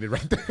have detonated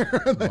right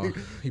there? Like, well,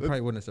 he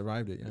probably wouldn't have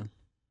survived it. Yeah.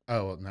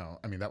 Oh, well, no.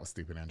 I mean, that was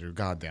stupid, Andrew.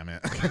 God damn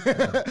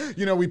it.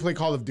 You know, we play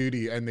Call of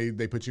Duty and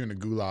they put you in a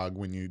gulag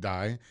when you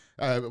die.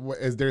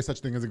 Is there such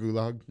thing as a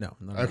gulag? No.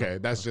 Okay,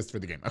 that's just for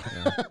the game.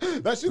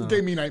 That just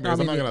gave me nightmares.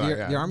 I'm not going to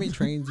lie. The Army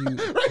trains you.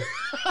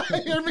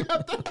 Hear me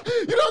out there.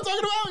 You know what I'm talking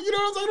about? You know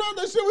what I'm talking about?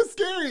 That shit was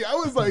scary. I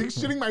was like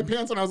shitting my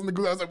pants when I was in the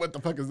gulag. I was like, what the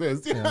fuck is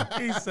this? Yeah.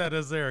 He said,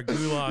 is there a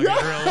gulag in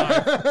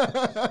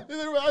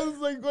real life? I was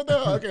like, what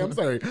the hell? Okay, I'm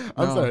sorry.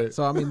 I'm sorry.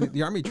 So, I mean,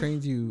 the Army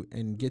trains you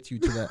and gets you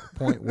to that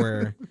point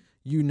where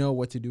you know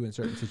what to do in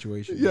certain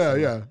situations. Yeah, so.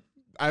 yeah.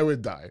 I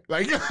would die.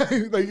 Like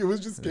it was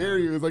just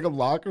scary. It was like a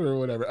locker or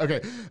whatever.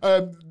 Okay.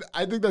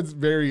 I think that's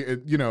very,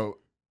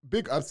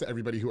 big ups to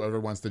everybody who ever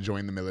wants to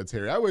join the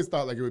military. I always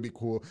thought like it would be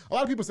cool. A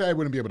lot of people say I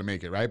wouldn't be able to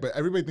make it, right? But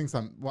everybody thinks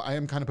I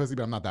am kind of pussy,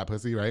 but I'm not that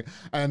pussy, right?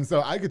 And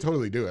so I could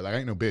totally do it. Like I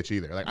ain't no bitch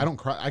either. Like I don't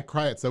cry. I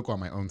cry at Soto on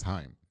my own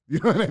time. You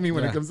know what I mean?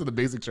 When it comes to the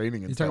basic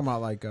training and You're stuff. talking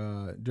about like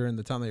during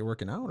the time that you're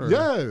working out? Or?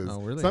 Yes.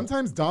 Oh, really?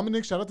 Sometimes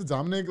Dominic, shout out to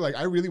Dominic. Like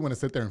I really want to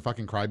sit there and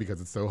fucking cry because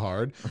it's so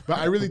hard. But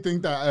I really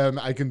think that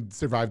I can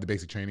survive the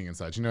basic training and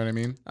such. You know what I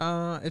mean?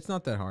 It's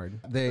not that hard.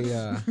 They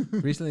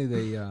recently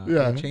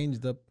they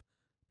changed up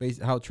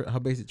how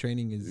basic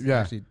training is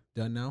actually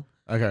done now.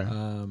 Okay.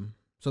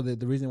 So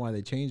the reason why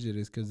they changed it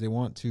is because they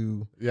want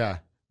to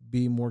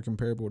be more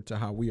comparable to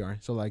how we are.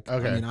 So like, I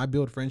mean, I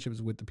build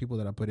friendships with the people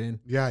that I put in.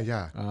 Yeah,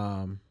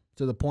 yeah.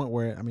 To the point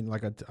where, I mean,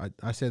 like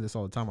I say this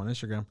all the time on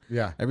Instagram.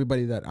 Yeah.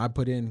 Everybody that I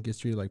put in gets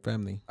treated like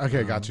family.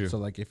 Okay, got you. So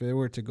like if they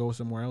were to go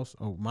somewhere else,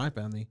 my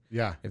family.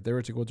 Yeah. If they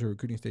were to go to a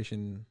recruiting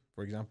station,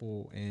 for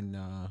example, in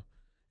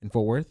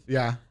Fort Worth.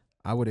 Yeah.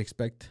 I would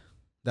expect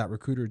that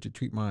recruiter to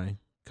treat my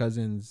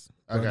cousins,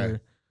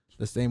 brother,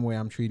 the same way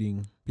I'm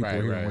treating people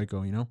here in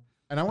Waco, you know?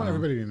 And I want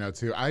everybody to know,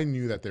 too, I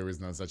knew that there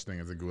was no such thing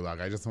as a gulag.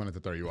 I just wanted to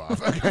throw you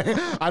off, okay?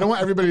 I don't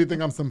want everybody to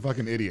think I'm some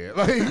fucking idiot.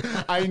 Like,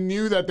 I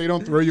knew that they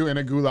don't throw you in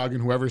a gulag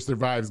and whoever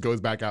survives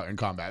goes back out in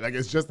combat. Like,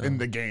 it's just in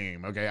the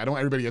game, okay? I don't want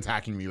everybody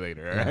attacking me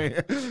later,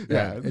 right?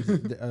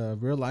 Yeah.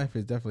 Real life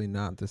is definitely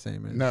not the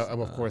same as... No,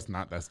 of course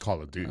not. That's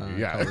Call of Duty.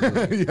 Call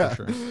of Duty, yeah.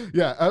 for sure.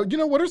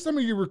 Yeah. What are some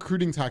of your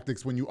recruiting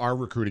tactics when you are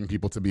recruiting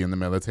people to be in the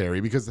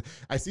military? Because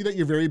I see that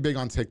you're very big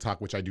on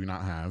TikTok, which I do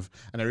not have.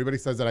 And everybody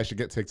says that I should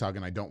get TikTok,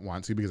 and I don't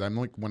want to because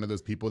I'm like one of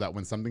those people that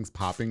when something's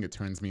popping, it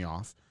turns me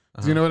off.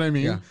 Do you know what I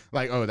mean? Yeah.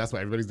 Like, oh, that's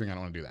what everybody's doing. I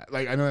don't want to do that.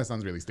 Like, I know that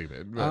sounds really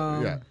stupid,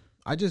 but yeah.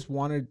 I just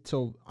wanted,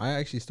 so I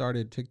actually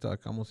started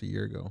TikTok almost a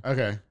year ago.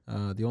 Okay.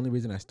 The only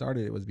reason I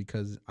started it was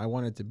because I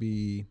wanted to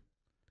be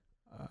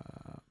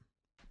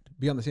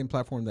on the same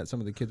platform that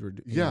some of the kids were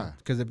doing. Yeah.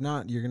 Because if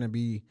not, you're going to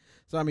be,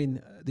 so I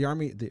mean, the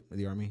Army,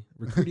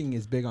 recruiting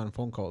is big on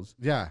phone calls.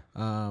 Yeah.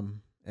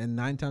 And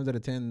 9 times out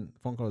of 10,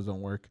 phone calls don't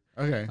work.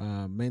 Okay.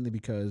 Mainly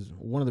because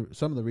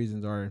some of the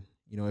reasons are,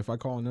 if I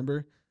call a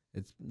number,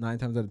 it's 9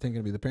 times out of 10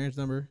 going to be the parent's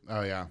number.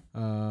 Oh yeah.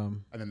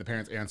 And then the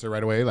parents answer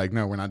right away, like,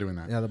 no, we're not doing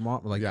that. Yeah, the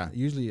mom,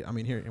 usually, I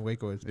mean, here in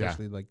Waco,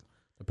 especially, like,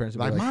 the parents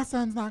will like, be like, my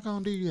son's not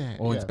gonna do that.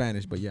 Oh, in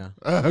Spanish, but yeah.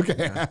 Okay.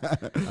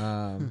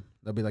 Yeah.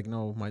 They'll be like,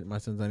 no, my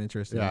son's not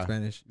interested in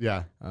Spanish.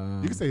 Yeah.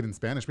 You can say it in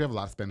Spanish. We have a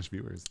lot of Spanish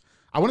viewers.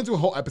 I want to do a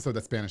whole episode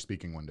that's Spanish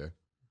speaking one day.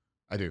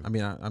 I do. I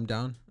mean, I'm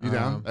down. You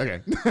down?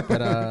 Okay.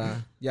 But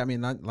yeah, I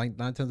mean, 9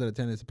 times out of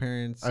 10 is the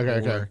parents.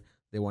 Okay.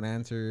 They won't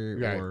answer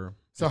or.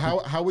 So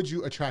how would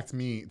you attract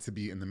me to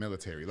be in the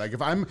military? Like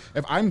if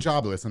I'm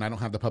jobless and I don't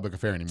have the public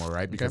affair anymore,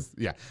 right? Because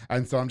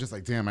and so I'm just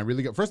like, damn, I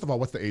really get. First of all,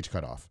 what's the age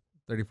cutoff?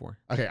 34.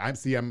 Okay,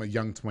 I'm a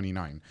young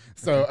 29.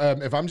 So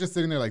if I'm just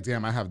sitting there like,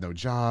 damn, I have no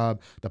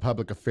job, the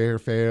public affair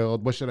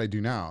failed, what should I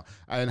do now?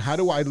 And how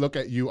do I look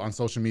at you on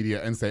social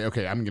media and say,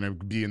 okay, I'm gonna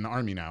be in the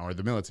Army now or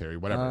the military,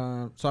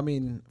 whatever? So I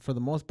mean, for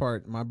the most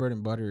part, my bread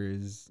and butter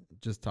is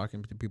just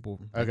talking to people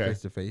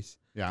face to face.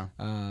 Yeah.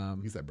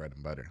 You said bread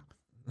and butter.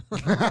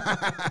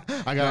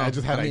 I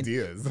just had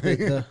ideas.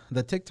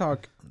 the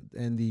TikTok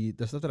and the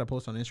stuff that I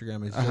post on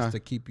Instagram is just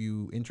to keep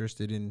you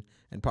interested in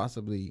and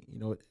possibly,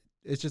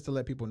 it's just to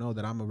let people know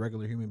that I'm a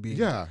regular human being.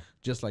 Yeah.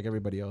 Just like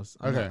everybody else.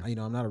 I'm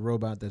not a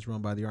robot that's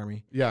run by the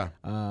Army. Yeah.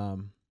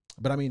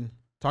 But I mean,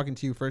 talking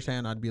to you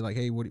firsthand, I'd be like,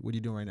 hey, what are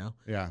you doing right now?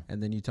 Yeah.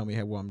 And then you tell me,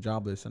 hey, well, I'm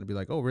jobless. And I'd be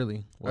like, oh,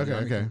 really? Well,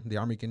 the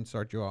Army can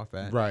start you off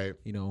at,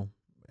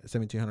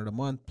 $1,700 a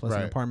month plus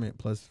an apartment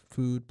plus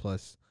food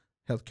plus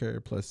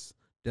healthcare plus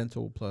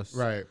dental plus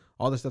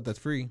all the stuff that's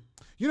free.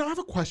 I have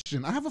a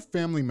question. I have a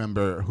family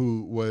member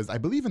who was, I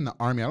believe, in the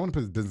Army. I don't want to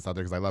put his business out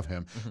there because I love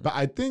him. But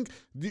I think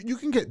you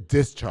can get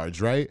discharged,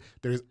 right?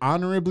 There's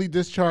honorably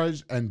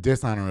discharged and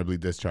dishonorably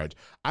discharged.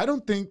 I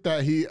don't think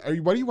that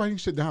why are you writing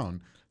shit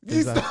down?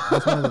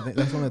 That's one of the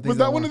things. Was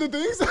that one of the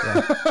things?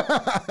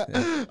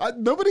 Yeah.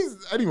 Nobody's,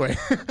 anyway.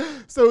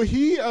 So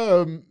he,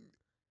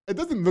 it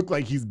doesn't look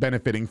like he's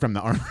benefiting from the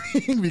Army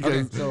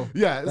because so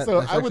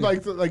I would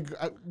like to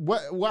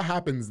what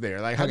happens there?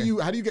 Like how do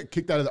you get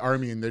kicked out of the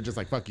Army and they're just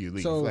like fuck you,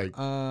 leave? So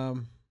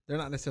they're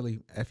not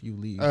necessarily F you,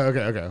 leave.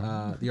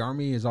 Okay. The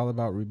Army is all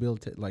about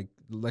rehabilitate. Like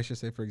let's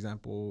just say for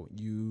example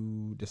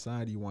you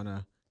decide you want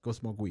to go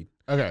smoke weed.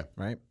 Okay.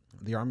 Right.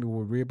 The Army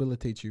will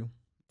rehabilitate you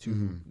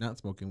to not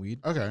smoking weed.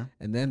 Okay.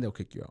 And then they'll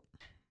kick you out.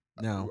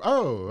 Now.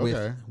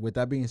 With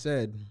that being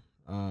said,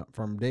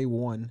 from day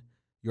one,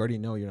 you already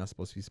know you're not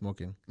supposed to be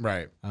smoking.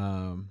 Right.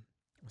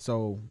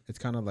 So it's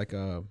kind of like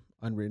a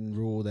unwritten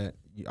rule that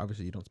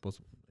obviously you're not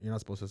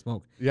supposed to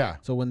smoke. Yeah.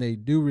 So when they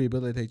do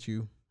rehabilitate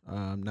you,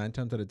 9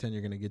 times out of 10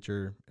 you're gonna get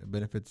your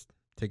benefits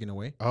taken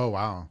away. Oh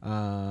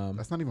wow,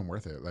 that's not even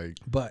worth it. Like,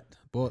 but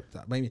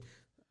maybe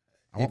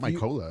I want my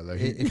cola. Like,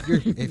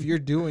 if you're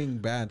doing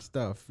bad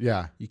stuff,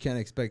 you can't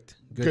expect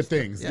good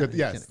things. Yeah,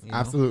 yes,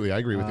 absolutely, I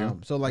agree with you.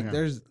 So like,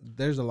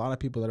 there's a lot of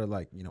people that are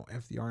like,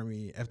 F the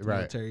army, F the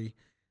military,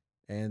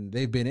 and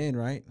they've been in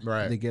right.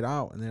 They get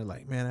out and they're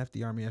like, man, F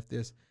the army, F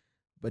this.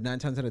 But 9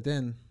 times out of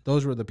 10,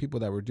 those were the people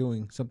that were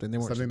doing something they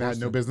weren't something they had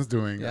no business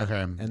doing. Yeah.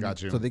 Okay, and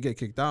got you. So they get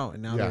kicked out,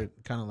 and now they're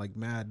kind of like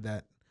mad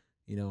that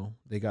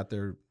they got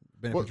their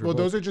benefits. Well,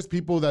 those are just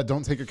people that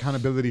don't take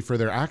accountability for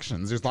their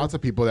actions. There's lots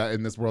of people that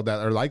in this world that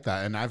are like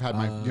that, and I've had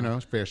my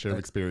fair share of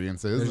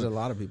experiences. There's a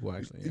lot of people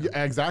actually.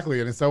 Yeah, exactly,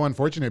 and it's so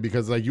unfortunate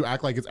because like you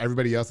act like it's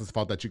everybody else's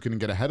fault that you couldn't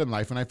get ahead in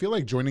life. And I feel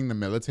like joining the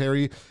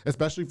military,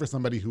 especially for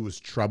somebody who was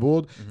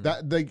troubled,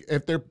 that like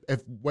if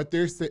what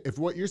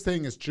you're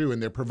saying is true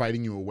and they're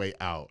providing you a way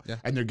out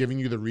and they're giving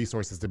you the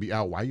resources to be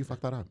out, why you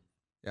fuck that up?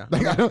 Yeah,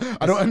 like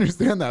I don't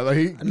understand that.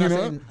 Like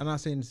I'm not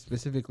saying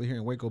specifically here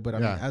in Waco, but I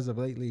mean as of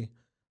lately.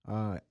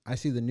 I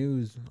see the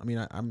news. I mean,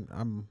 I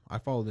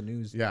follow the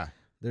news. Yeah,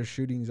 there's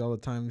shootings all the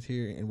times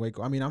here in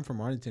Waco. I mean, I'm from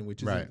Arlington,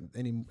 which isn't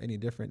any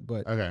different.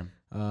 But the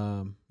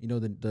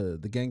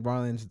gang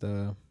violence,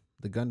 the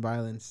gun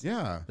violence,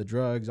 the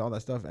drugs, all that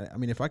stuff. I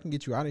mean, if I can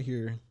get you out of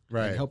here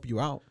and help you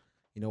out,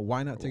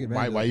 why not take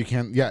advantage? Why you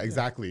can't? Yeah,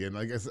 exactly. And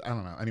like I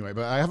don't know. Anyway,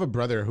 but I have a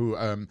brother who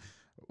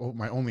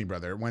my only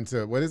brother went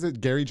to, what is it,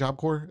 Gary Job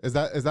Corps? Is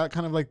that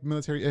kind of like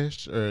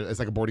military-ish, or it's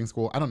like a boarding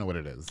school? I don't know what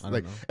it is.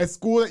 Like it's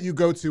school that you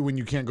go to when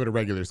you can't go to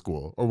regular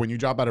school, or when you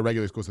drop out of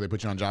regular school, so they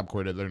put you on Job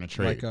Corps to learn a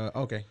trade. Like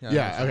okay,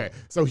 okay.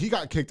 So he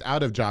got kicked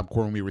out of Job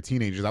Corps when we were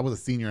teenagers. I was a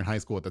senior in high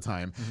school at the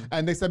time,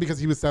 and they said because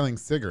he was selling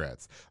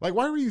cigarettes. Like,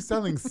 why were you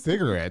selling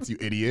cigarettes, you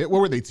idiot?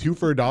 What were they, 2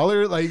 for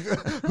 $1? Like,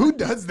 who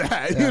does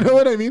that? You know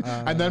what I mean?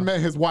 And then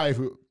met his wife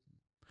who.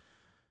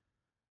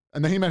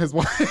 And then he met his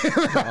wife.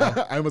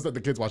 I almost let the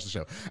kids watch the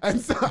show.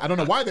 And so I don't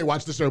know why they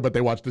watch the show, but they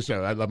watch the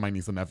show. I love my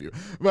niece and nephew.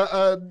 But,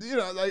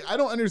 like, I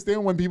don't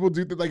understand when people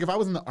do, like, if I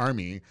was in the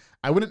army,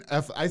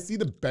 I see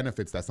the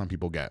benefits that some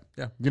people get.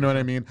 Yeah. You know what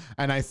I mean?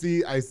 And I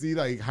see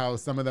like how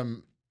some of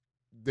them,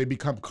 they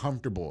become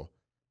comfortable.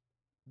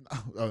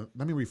 Let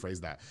me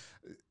rephrase that.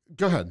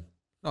 Go ahead.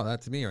 Oh,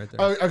 that's me right there.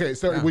 Oh, okay.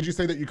 So would you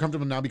say that you're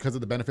comfortable now because of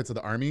the benefits of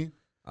the army?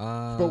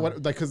 But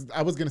what, like, because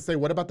I was gonna say,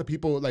 what about the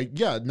people, like,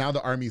 now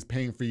the army's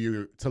paying for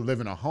you to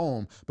live in a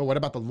home, but what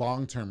about the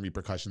long-term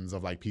repercussions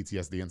of like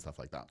PTSD and stuff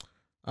like that?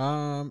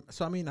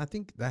 So I mean, I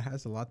think that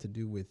has a lot to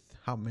do with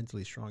how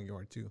mentally strong you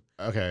are too.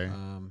 Okay.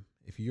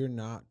 If you're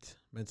not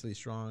mentally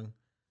strong,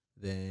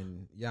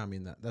 then I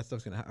mean that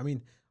stuff's gonna I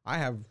mean, I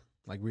have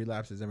like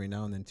relapses every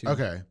now and then too.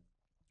 Okay.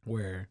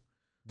 Where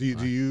do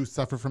you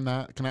suffer from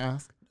that? Can I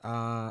ask?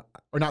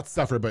 Or not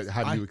suffer, but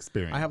have you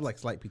experienced? I have like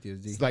slight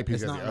PTSD. Slight PTSD.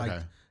 It's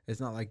not it's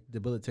not like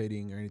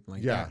debilitating or anything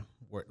like that.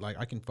 Where like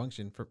I can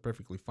function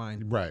perfectly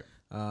fine. Right.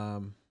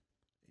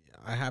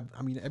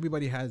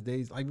 Everybody has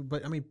days.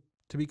 But I mean,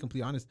 to be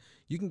completely honest,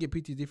 you can get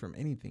PTSD from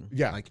anything.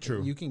 Yeah, like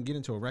true. You can get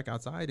into a wreck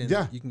outside, and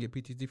you can get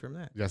PTSD from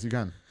that. Yes, you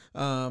can.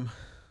 So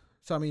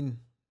I mean,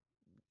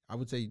 I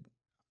would say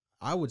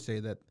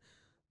that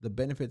the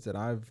benefits that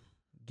I've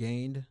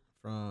gained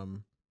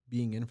from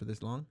being in for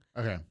this long,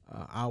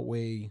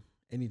 outweigh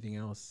anything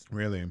else.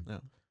 Really? Yeah.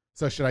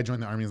 So should I join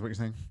the army? Is what you're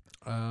saying?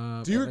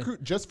 Do you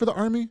recruit just for the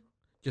army?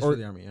 Just for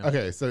the army. Yeah.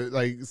 Okay. So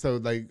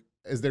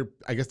is there?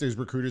 I guess there's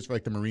recruiters for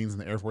like the Marines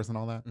and the Air Force and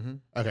all that.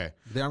 Mm-hmm. Okay.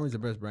 The army is the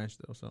best branch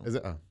though. So is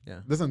it? Oh. Yeah.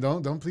 Listen,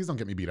 please don't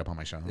get me beat up on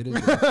my show. It is.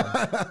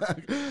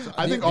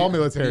 I think all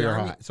military are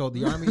hot. So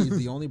the army is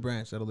the only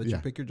branch that'll let you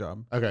pick your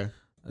job. Okay.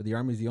 The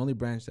army is the only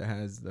branch that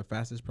has the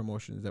fastest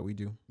promotions that we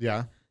do.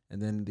 Yeah.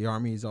 And then the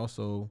army is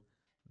also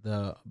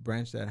the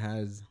branch that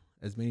has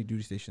as many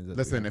duty stations as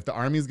Listen, if the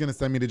army is going to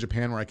send me to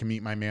Japan where I can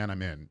meet my man,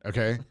 I'm in.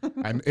 Okay,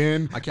 I'm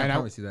in. I can't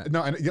promise you that.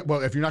 No,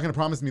 well, if you're not going to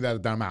promise me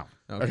that, then I'm out.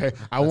 Okay,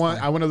 I want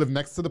to live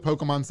next to the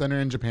Pokemon Center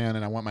in Japan,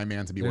 and I want my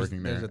man to be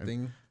working there. There's a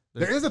thing.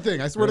 There is a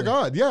thing. I swear to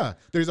God. Yeah.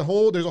 There's a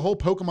whole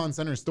Pokemon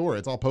Center store.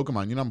 It's all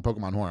Pokemon. You know, I'm a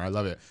Pokemon whore. I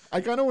love it.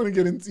 I kind of want to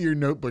get into your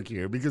notebook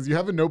here because you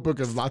have a notebook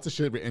of lots of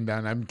shit written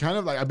down. I'm kind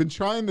of like, I've been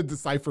trying to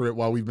decipher it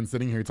while we've been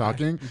sitting here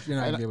talking. You're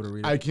not going to be able to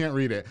read it. I can't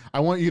read it. I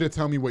want you to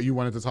tell me what you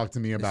wanted to talk to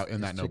me about in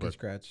that notebook.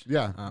 Scratch.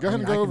 Yeah. Go ahead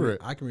and go over it.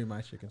 I can read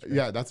my chicken scratch.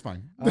 Yeah, that's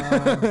fine.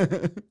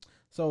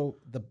 So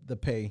the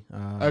pay.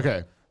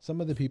 Okay.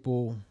 Some of the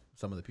people.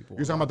 You're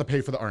talking about the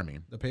pay for the army.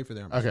 The pay for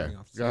the army. Okay.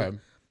 Go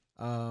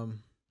ahead.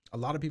 A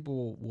lot of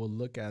people will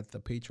look at the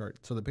pay chart.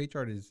 So the pay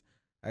chart is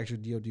actually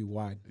DoD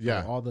wide.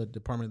 Yeah. So all the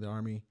Department of the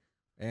Army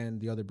and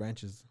the other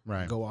branches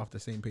go off the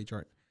same pay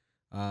chart.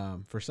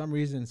 For some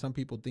reason, some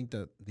people think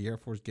that the Air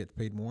Force gets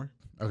paid more.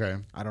 Okay.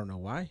 I don't know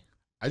why.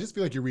 I just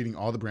feel like you're reading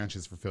all the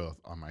branches for filth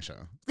on my show.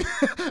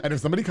 And if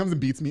somebody comes and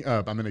beats me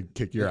up, I'm going to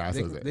kick your ass.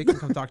 They can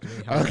come talk to me.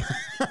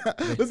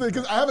 Listen,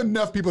 because I have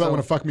enough people that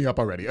want to fuck me up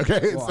already,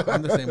 okay? Well,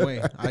 I'm the same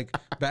way. Like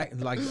back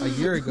like a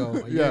year ago,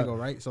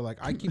 right? So like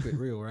I keep it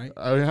real, right?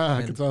 Oh yeah, and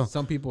I can tell.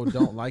 Some people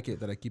don't like it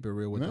that I keep it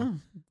real with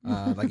them.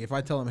 Like if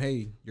I tell them,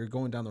 hey, you're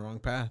going down the wrong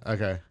path.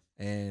 Okay.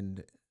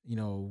 And,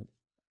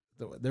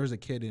 there was a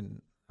kid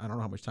in I don't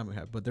know how much time we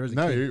have, but there was a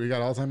kid. We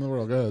got all the time in the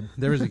world. Good.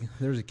 There was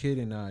a kid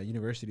in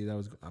university that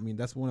was, I mean,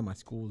 that's one of my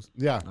schools.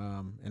 Yeah.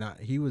 And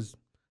he was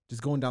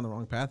just going down the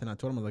wrong path, and I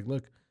told him, I was like,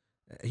 look,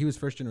 he was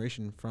first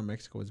generation from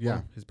Mexico as well.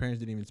 Yeah. His parents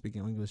didn't even speak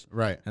English.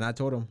 Right. And I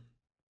told him,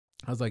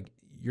 I was like,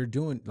 you're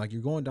going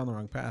down the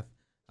wrong path.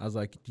 I was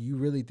like, do you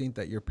really think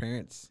that your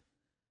parents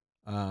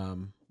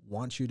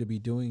want you to be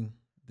doing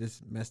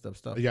this messed up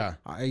stuff? Yeah.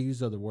 I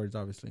use other words,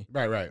 obviously.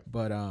 Right.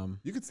 But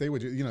you could say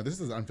what this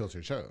is an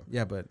unfiltered show.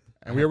 Yeah, but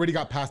we already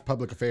got past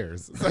public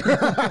affairs. So yeah,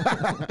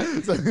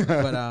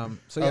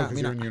 I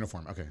mean, you're in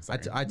uniform. Okay. Sorry.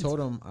 I told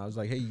him, I was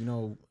like, hey,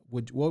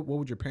 what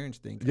would your parents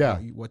think? Yeah.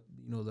 About what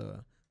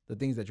the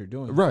things that you're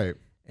doing. Right.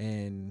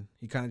 And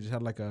he kind of just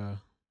had like a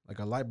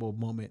light bulb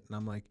moment, and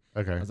I'm like,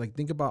 okay. I was like,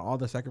 think about all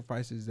the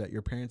sacrifices that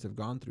your parents have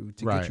gone through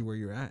to get you where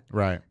you're at.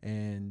 Right.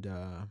 And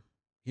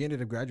he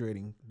ended up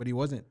graduating, but he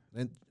wasn't.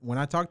 And when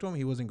I talked to him,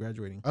 he wasn't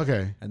graduating.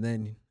 Okay. And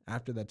then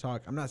after that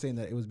talk, I'm not saying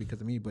that it was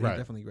because of me, but he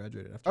definitely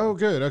graduated after. Oh,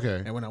 good.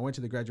 Okay. And when I went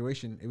to the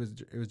graduation, it was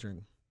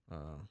during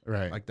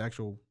like the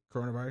actual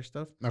coronavirus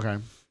stuff. Okay.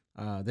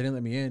 They didn't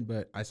let me in,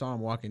 but I saw him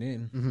walking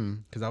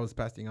in because I was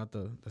passing out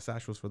the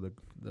satchels for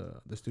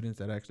the students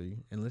that actually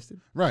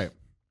enlisted. Right.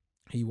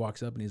 He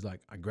walks up and he's like,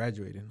 I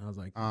graduated. And I was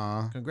like,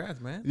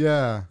 congrats, man.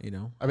 Yeah.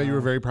 I bet you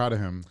were very proud of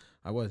him.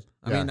 I was.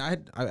 I mean, I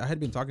had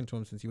been talking to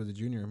him since he was a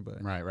junior,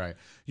 but right.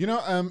 You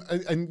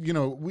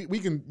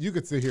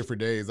could sit here for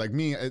days. Like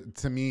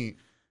to me,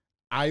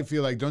 I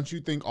feel like, don't you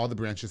think all the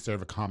branches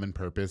serve a common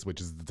purpose, which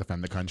is to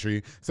defend the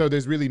country? So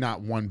there's really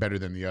not one better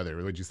than the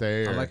other, would you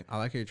say? I like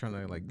how you're trying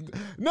to like.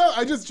 No,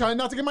 I just try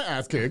not to get my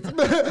ass kicked.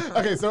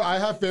 Okay, so I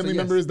have family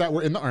members that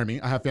were in the Army.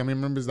 I have family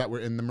members that were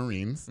in the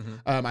Marines.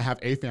 I have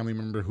a family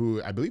member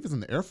who I believe is in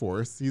the Air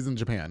Force. He's in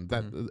Japan.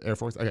 That Air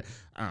Force? Okay,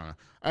 I don't know.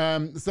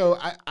 So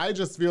I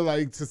just feel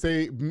like, to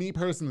say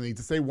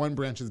one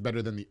branch is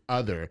better than the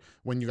other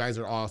when you guys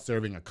are all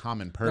serving a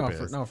common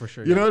purpose. No, for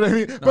sure. You know what I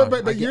mean? No,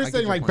 but you're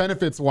saying like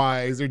benefits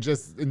wise, or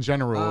just in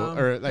general,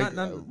 or like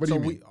what do you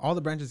mean? All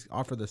the branches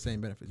offer the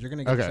same benefits. You're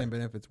gonna get the same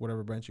benefits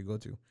whatever branch you go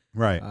to.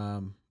 Right.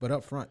 But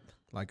up front,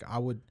 like I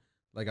was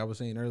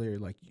saying earlier,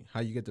 like how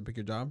you get to pick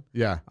your job.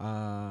 Yeah.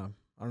 I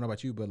don't know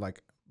about you, but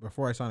like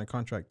before I sign a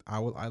contract, I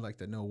like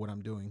to know what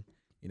I'm doing.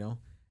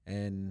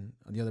 And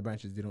on the other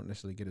branches, they don't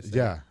necessarily get a say.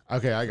 Yeah.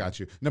 Okay, I got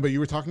you. No, but you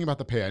were talking about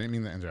the pay. I didn't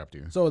mean to interrupt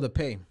you. So the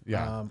pay.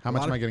 Yeah. How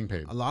much am I getting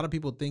paid? A lot of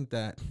people think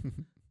that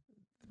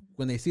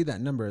when they see that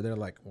number, they're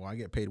like, well, I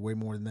get paid way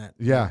more than that.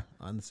 Yeah.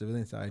 On the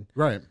civilian side.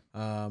 Right.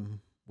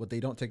 What they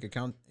don't take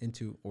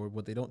into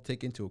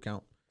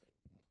account,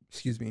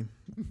 excuse me,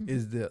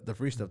 is the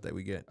free stuff that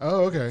we get.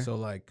 Oh, okay. So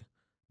like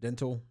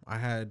dental, I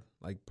had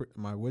like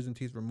my wisdom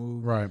teeth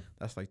removed. Right.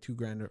 That's like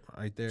 $2,000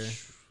 right there.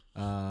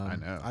 I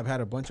know. I've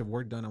had a bunch of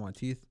work done on my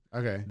teeth.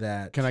 Okay.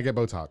 That can I get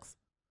Botox?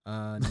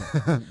 No.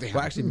 Well,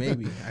 actually,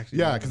 maybe.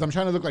 Yeah, because I'm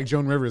trying to look like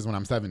Joan Rivers when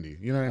I'm 70.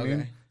 You know what I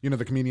mean? You know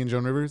the comedian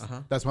Joan Rivers?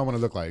 That's what I want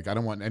to look like. I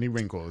don't want any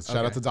wrinkles.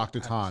 Shout out to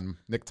Dr.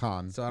 Nick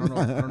Ton. So I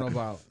don't know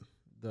about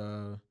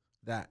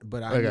that,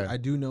 but I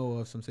do know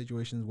of some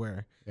situations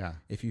where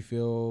if you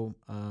feel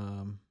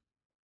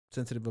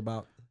sensitive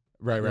about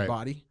your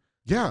body.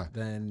 Yeah.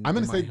 Then I'm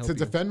going to say, to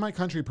defend my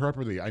country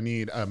properly, I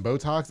need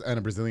Botox and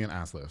a Brazilian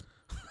ass lift.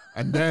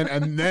 And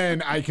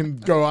then I can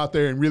go out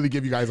there and really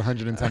give you guys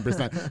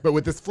 110%. But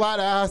with this flat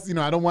ass,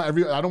 I don't want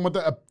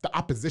the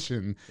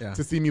opposition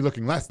to see me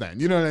looking less than.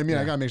 You know what I mean?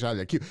 I gotta make sure I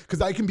look cute, because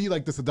I can be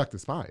like the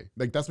seductive spy.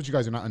 Like, that's what you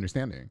guys are not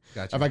understanding.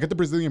 Gotcha. If I get the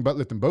Brazilian butt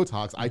lift and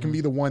Botox, I can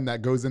be the one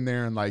that goes in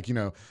there and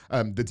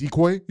the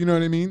decoy. You know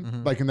what I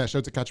mean? Like in that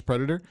show To Catch a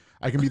Predator,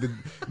 I can be the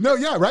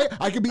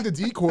I can be the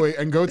decoy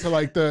and go to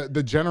like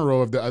the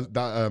general of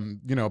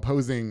the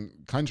opposing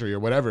country or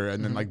whatever,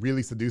 and then like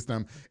really seduce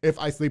them. If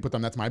I sleep with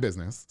them, that's my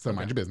business. So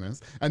mind your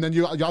business, and then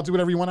y'all do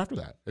whatever you want after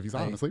that. If you saw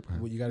him asleep,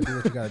 well, you gotta do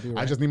what you gotta do.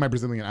 Right? I just need my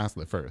Brazilian ass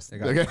lift first,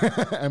 and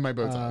my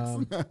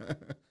Botox.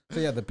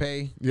 So the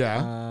pay.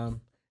 Yeah.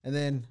 And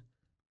then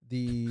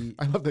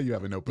I love that you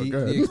have a notebook.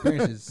 The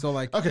experiences. So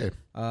like, okay.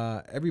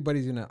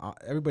 Everybody's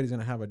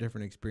gonna have a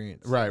different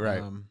experience.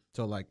 Right.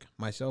 So like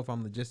myself,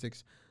 I'm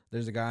logistics.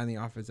 There's a guy in the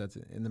office that's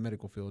in the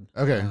medical field.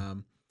 Okay.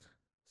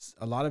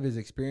 A lot of his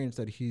experience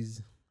that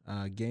he's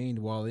gained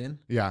while in.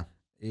 Yeah.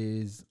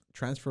 Is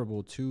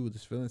transferable to the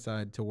civilian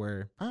side, to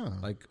where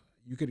like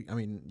you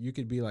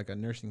could be like a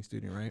nursing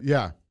student, right?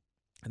 Yeah.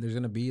 And there's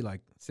gonna be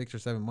like 6 or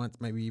 7 months,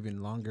 maybe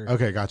even longer.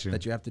 Okay, got you.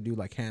 That you have to do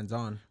like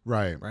hands-on.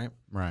 Right.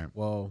 Right.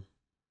 Well,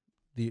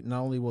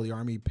 not only will the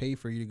Army pay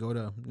for you to go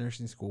to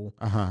nursing school,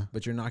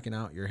 but you're knocking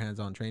out your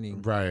hands-on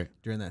training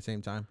during that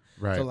same time.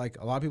 Right. So like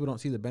a lot of people don't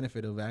see the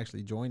benefit of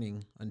actually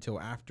joining until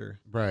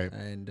after. Right.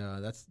 And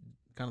that's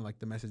kind of like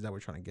the message that we're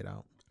trying to get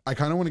out. I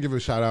kind of want to give a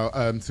shout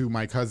out to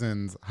my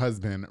cousin's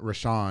husband,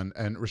 Rashawn.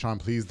 And Rashawn,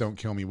 please don't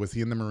kill me. Was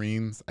he in the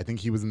Marines? I think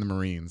he was in the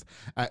Marines.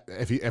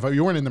 If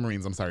you weren't in the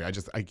Marines, I'm sorry.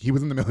 He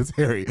was in the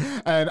military.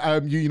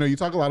 And you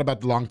talk a lot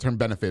about the long-term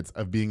benefits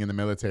of being in the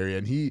military.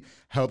 And he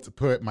helped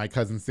put my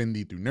cousin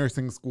Cindy through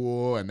nursing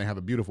school. And they have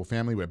a beautiful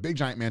family with a big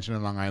giant mansion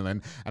in Long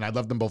Island. And I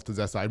love them both to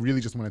death. So I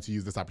really just wanted to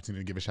use this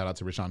opportunity to give a shout out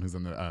to Rashawn, who's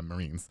in the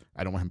Marines.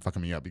 I don't want him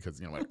fucking me up because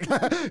you know what?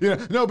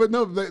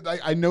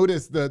 I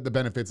noticed the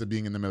benefits of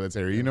being in the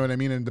military. You know what I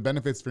mean? And the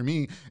benefits for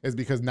me is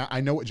because now I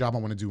know what job I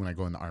want to do when I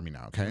go in the Army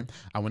now, okay?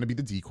 I want to be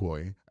the decoy,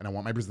 and I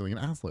want my Brazilian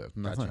ass lift.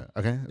 And that's it,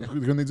 okay? Yeah.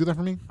 Can they do that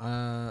for me?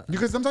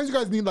 Because sometimes you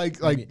guys need like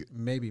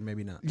maybe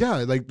not.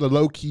 Yeah, like the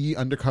low-key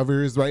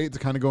undercovers, right? To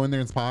kind of go in there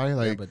and spy.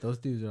 Yeah, but those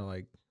dudes are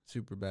like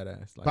super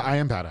badass. Like, but I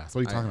am badass. What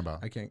are you talking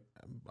about? I can't.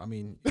 I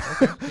mean,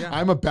 okay, yeah.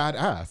 I'm a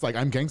badass. Like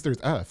I'm gangsters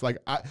F. Like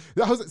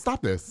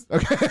stop this.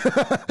 Okay,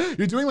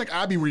 you're doing like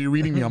Abby, where you're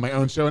reading me on my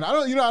own show, and I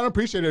don't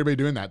appreciate everybody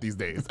doing that these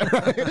days.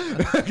 Okay?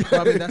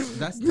 Well, I mean,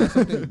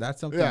 that's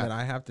something that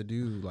I have to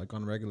do like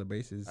on a regular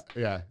basis.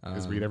 Yeah,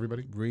 is read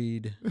everybody.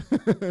 Read.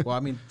 Well, I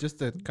mean, just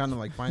to kind of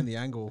like find the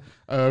angle.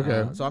 Oh,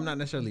 okay. So I'm not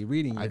necessarily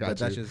reading it, but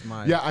that's just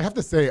my. Yeah, I have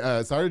to say,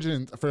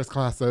 Sergeant First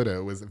Class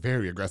Soto was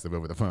very aggressive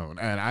over the phone,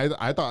 and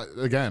I thought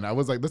again, I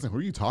was like, listen, who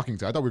are you talking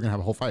to? I thought we were gonna have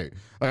a whole fight.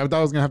 Like I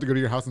thought I was gonna have to go to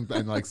your house and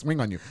like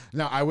swing on you.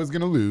 Now I was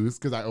gonna lose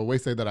because I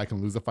always say that I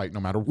can lose a fight no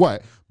matter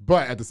what.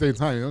 But at the same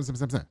time, you know,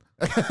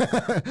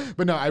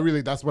 but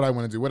no, that's what I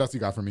want to do. What else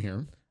you got for me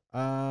here?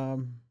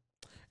 And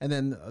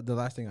then the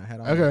last thing I had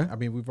on. Okay. I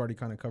mean, we've already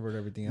kind of covered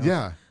everything else.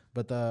 Yeah.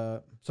 But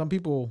a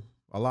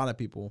lot of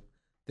people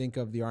think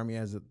of the Army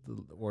as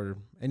or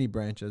any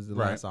branch as the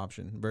last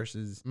option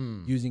versus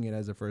using it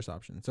as a first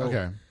option.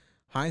 So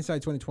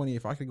hindsight 2020,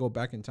 if I could go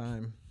back in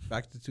time,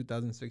 back to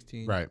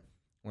 2016, right,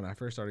 when I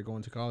first started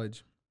going to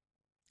college,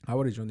 I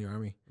would have joined the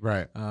Army.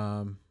 Right.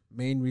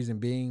 Main reason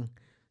being,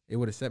 it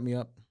would have set me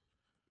up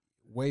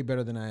way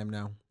better than I am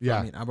now. Yeah.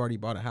 I mean, I've already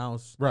bought a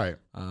house. Right.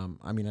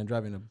 I mean, I'm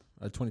driving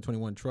a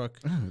 2021 truck.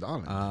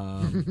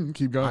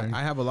 Keep going.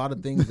 I have a lot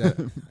of things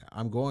that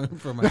I'm going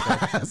for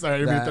myself.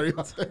 Sorry, that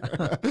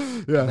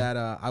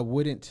I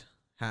wouldn't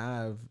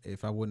have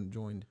if I wouldn't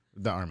joined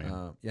the Army.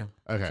 Yeah.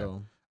 Okay.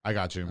 So I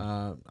got you.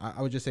 I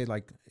would just say,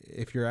 like,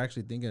 if you're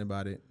actually thinking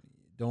about it,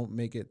 don't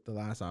make it the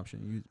last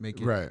option. You make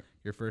it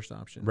your first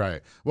option. Right.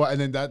 Well, and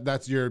then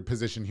that's your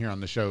position here on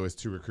the show, is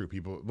to recruit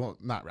people. Well,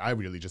 I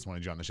really just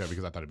wanted you on the show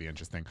because I thought it'd be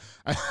interesting.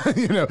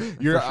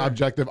 Your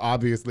objective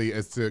obviously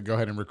is to go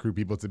ahead and recruit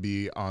people to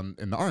be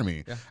in the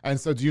Army. Yeah. And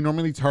so do you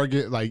normally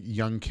target like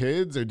young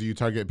kids, or do you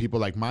target people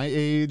like my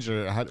age,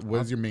 or what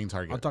is your main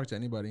target? I'll talk to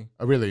anybody.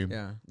 Oh, really?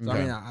 Yeah. So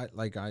okay. I mean,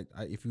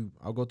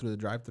 I'll go through the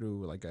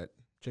drive-through like at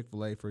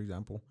Chick-fil-A, for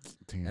example.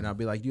 Damn. And I'll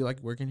be like, do you like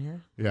working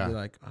here? Yeah. I'll be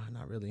like,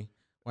 not really.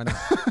 Why not?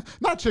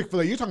 Not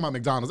Chick-fil-A. You're talking about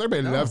McDonald's.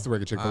 Everybody loves to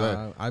work at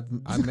Chick-fil-A.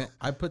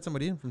 I put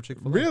somebody in from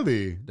Chick-fil-A.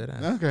 Really?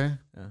 Deadass. Okay.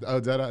 Yeah. Oh,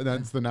 deadass.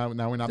 That's now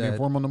we're not being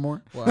formal no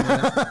more. Well,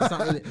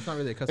 I mean, it's not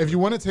really a customer. If you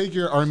want to take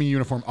your Army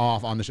uniform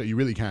off on the show, you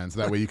really can. So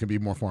that way you can be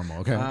more formal,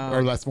 okay,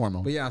 or less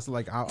formal. But yeah, so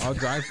like I'll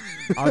drive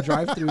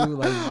through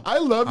like. I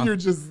love you're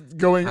just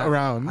going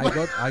around.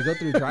 I go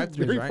through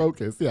drive-throughs, very right?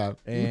 focused, yeah.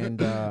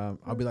 And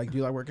I'll be like, do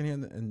you like working here?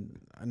 And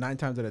 9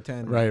 times out of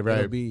 10,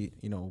 it'll be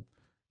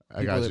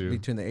I got you.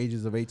 Between the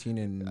ages of 18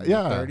 and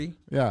 30.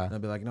 Yeah. And I'll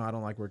be like, no, I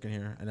don't like working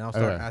here. And I'll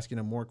start asking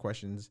them more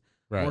questions.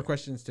 Right. More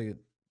questions to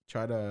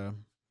try to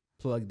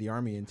plug the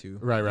Army into.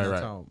 Right.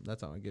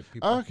 That's how I get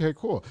people. Okay,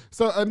 cool.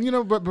 So,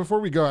 but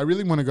before we go, I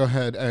really want to go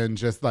ahead and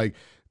just like,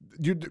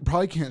 you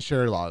probably can't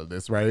share a lot of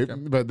this, right?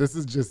 Okay. But this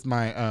is just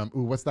my,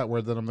 what's that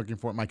word that I'm looking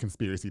for? My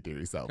conspiracy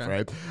theory self,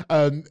 right?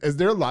 Is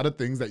there a lot of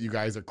things that you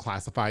guys are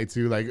classified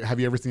to? Like,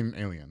 have you ever seen an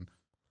alien?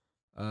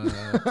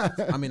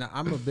 I mean,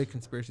 I'm a big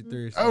conspiracy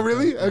theorist. Oh,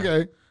 really?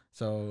 Okay.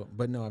 So,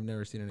 but no, I've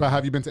never seen it. But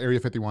have you been to Area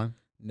 51?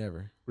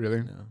 Never.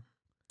 Really? No.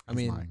 I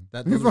mean,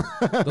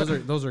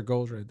 those are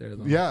goals right there,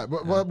 though. Yeah,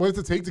 but what does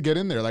it take to get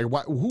in there? Like,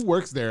 who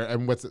works there,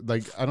 and what's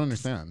like? I don't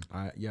understand.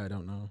 I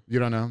don't know. You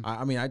don't know?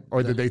 I mean,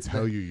 did they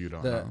tell you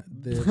don't know?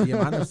 The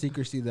amount of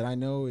secrecy that I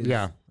know is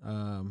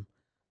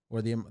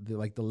or the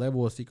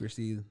level of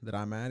secrecy that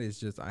I'm at is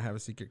just I have a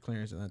secret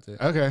clearance and that's it.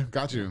 Okay,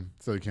 got you.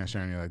 So you can't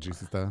share any of that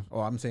juicy stuff.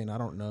 Oh, I'm saying I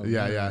don't know.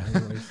 Yeah.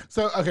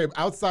 So okay,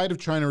 outside of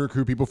trying to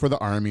recruit people for the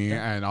Army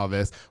and all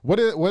this, what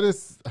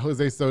does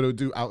Jose Soto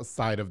do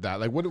outside of that?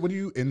 Like, what are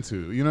you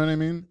into? You know what I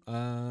mean?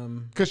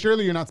 Because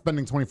surely you're not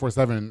spending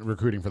 24/7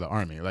 recruiting for the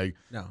Army. Like,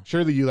 no.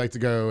 Surely you like to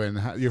go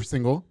and you're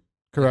single,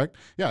 correct?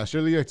 Yeah.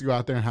 Surely you like to go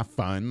out there and have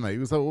fun.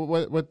 Like, so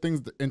what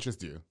things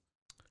interest you?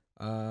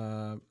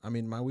 I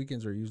mean, my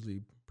weekends are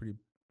usually pretty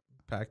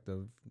packed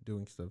of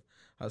doing stuff.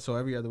 So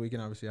every other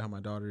weekend, obviously, I have my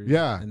daughters.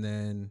 Yeah. And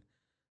then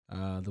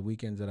the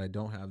weekends that I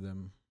don't have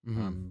them,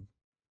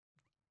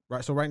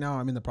 right. So right now,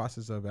 I'm in the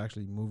process of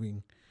actually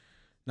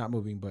not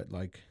moving, but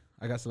like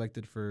I got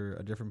selected for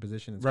a different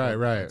position.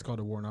 It's called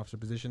a warrant officer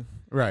position.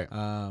 Right.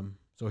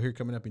 So here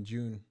coming up in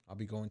June, I'll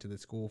be going to the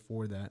school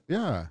for that.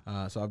 Yeah.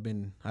 So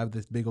I have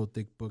this big old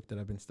thick book that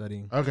I've been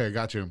studying. Okay,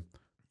 got you.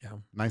 Yeah.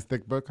 Nice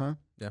thick book, huh?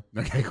 Yeah.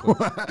 Okay, cool.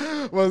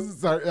 Well,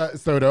 sorry,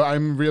 Soto,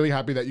 I'm really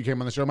happy that you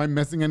came on the show. Am I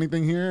missing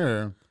anything here?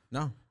 Or?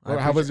 No.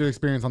 How was your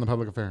experience on the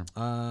public affair?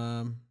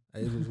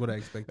 It was what I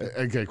expected.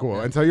 Okay, cool.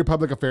 Yeah. And tell your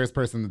public affairs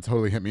person to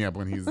totally hit me up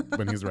when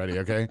he's ready.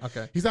 Okay.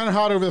 Okay. He sounded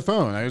hot over the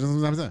phone. I just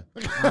what I'm saying.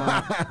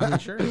 I mean,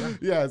 sure. Yeah.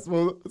 Yes.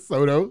 Well,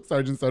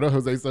 Sergeant Soto,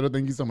 Jose Soto,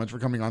 thank you so much for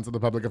coming on to the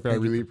public affair. I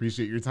really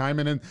appreciate your time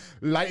and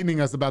enlightening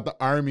us about the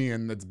Army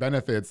and its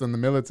benefits and the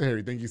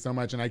military. Thank you so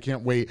much. And I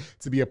can't wait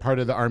to be a part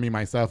of the Army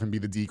myself and be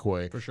the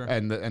decoy for sure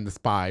and the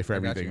spy for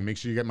everything. Make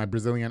sure you get my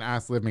Brazilian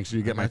ass lift. Make sure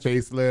you get my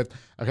face lift.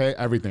 Okay,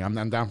 everything.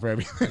 I'm down for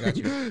everything. I got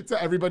you.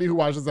 To everybody who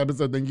watched this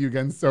episode, thank you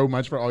again so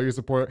much for all your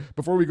support.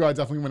 Before we go, I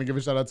definitely want to give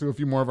a shout out to a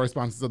few more of our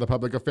sponsors of the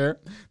public affair.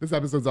 This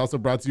episode is also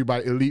brought to you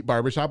by Elite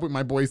Barbershop with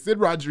my boy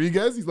Sid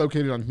Rodriguez. He's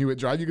located on Hewitt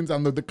Drive. You can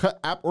download the Cut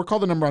app or call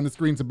the number on the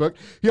screen to book.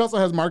 He also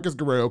has Marcus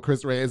Guerrero,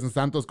 Chris Reyes, and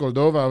Santos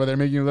Cordova over there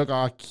making you look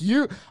all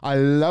cute. I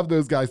love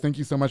those guys. Thank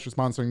you so much for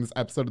sponsoring this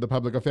episode of the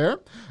public affair.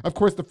 Of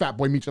course, the Fat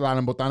Boy Michelada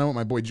and Botana with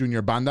my boy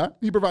Junior Banda.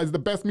 He provides the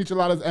best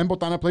micheladas and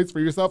botana plates for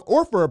yourself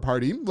or for a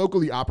party.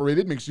 Locally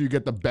operated. Make sure you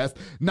get the best,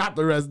 not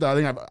the rest,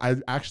 darling. I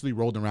actually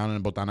rolled around in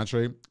a botana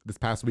tray this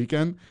past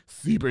weekend.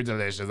 Super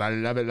delicious. I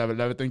love it, love it,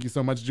 love it. Thank you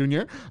so much,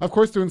 Junior. Of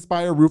course, to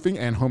Inspire Roofing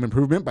and Home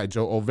Improvement by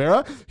Joe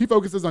Olvera. He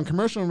focuses on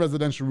commercial and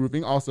residential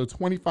roofing, also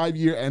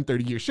 25-year and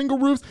 30-year shingle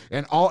roofs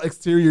and all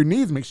exterior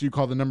needs. Make sure you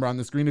call the number on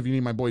the screen if you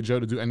need my boy Joe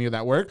to do any of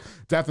that work.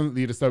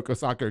 Definitely the Soto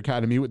Soccer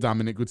Academy with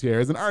Dominic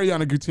Gutierrez and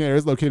Ariana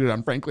Gutierrez, located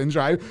on Franklin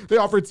Drive. They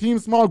offer team,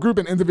 small group,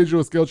 and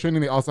individual skill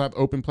training. They also have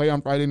open play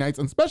on Friday nights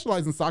and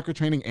specialize in soccer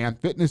training and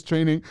fitness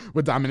training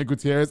with Dominic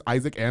Gutierrez,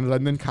 Isaac, and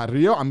London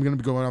Carrillo. I'm going to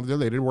be going over there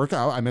later to work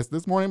out. I missed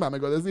this morning, but I'm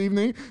going to go this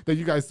evening. Thank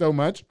you guys so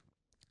much.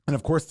 And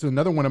of course, to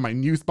another one of my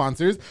new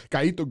sponsors,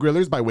 Gaito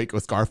Grillers by Waco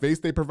Scarface.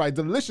 They provide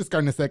delicious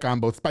carne seca on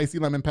both spicy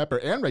lemon pepper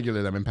and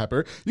regular lemon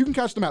pepper. You can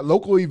catch them at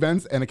local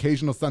events and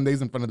occasional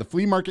Sundays in front of the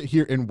flea market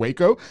here in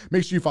Waco.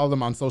 Make sure you follow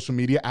them on social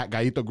media at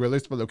Gaito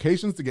Grillers for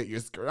locations to get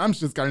your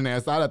scrumptious carne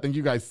asada. Thank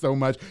you guys so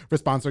much for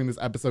sponsoring this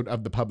episode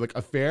of The Public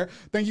Affair.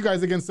 Thank you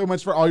guys again so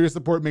much for all your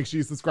support. Make sure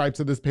you subscribe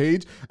to this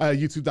page,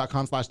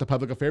 youtube.com/The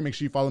Public Affair. Make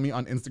sure you follow me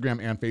on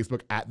Instagram and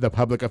Facebook at The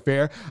Public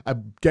Affair.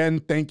 Again,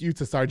 thank you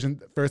to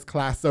Sergeant First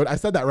Class Soto. I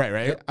said that right?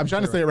 Yep, I'm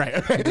trying to say it right.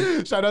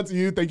 Okay. Shout out to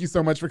you. Thank you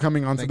so much for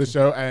coming onto the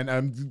show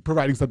and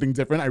providing something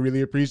different. I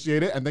really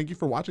appreciate it. And thank you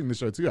for watching the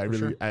show too.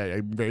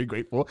 I'm very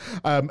grateful.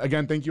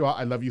 Again, thank you all.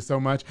 I love you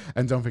so much.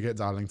 And don't forget,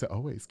 darling, to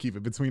always keep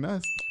it between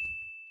us.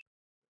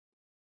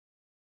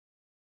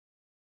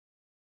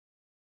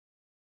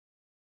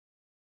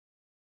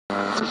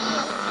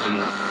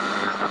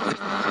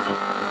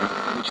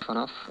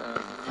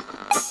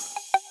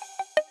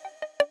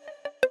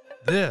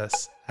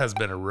 This has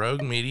been a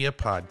Rogue Media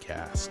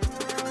podcast.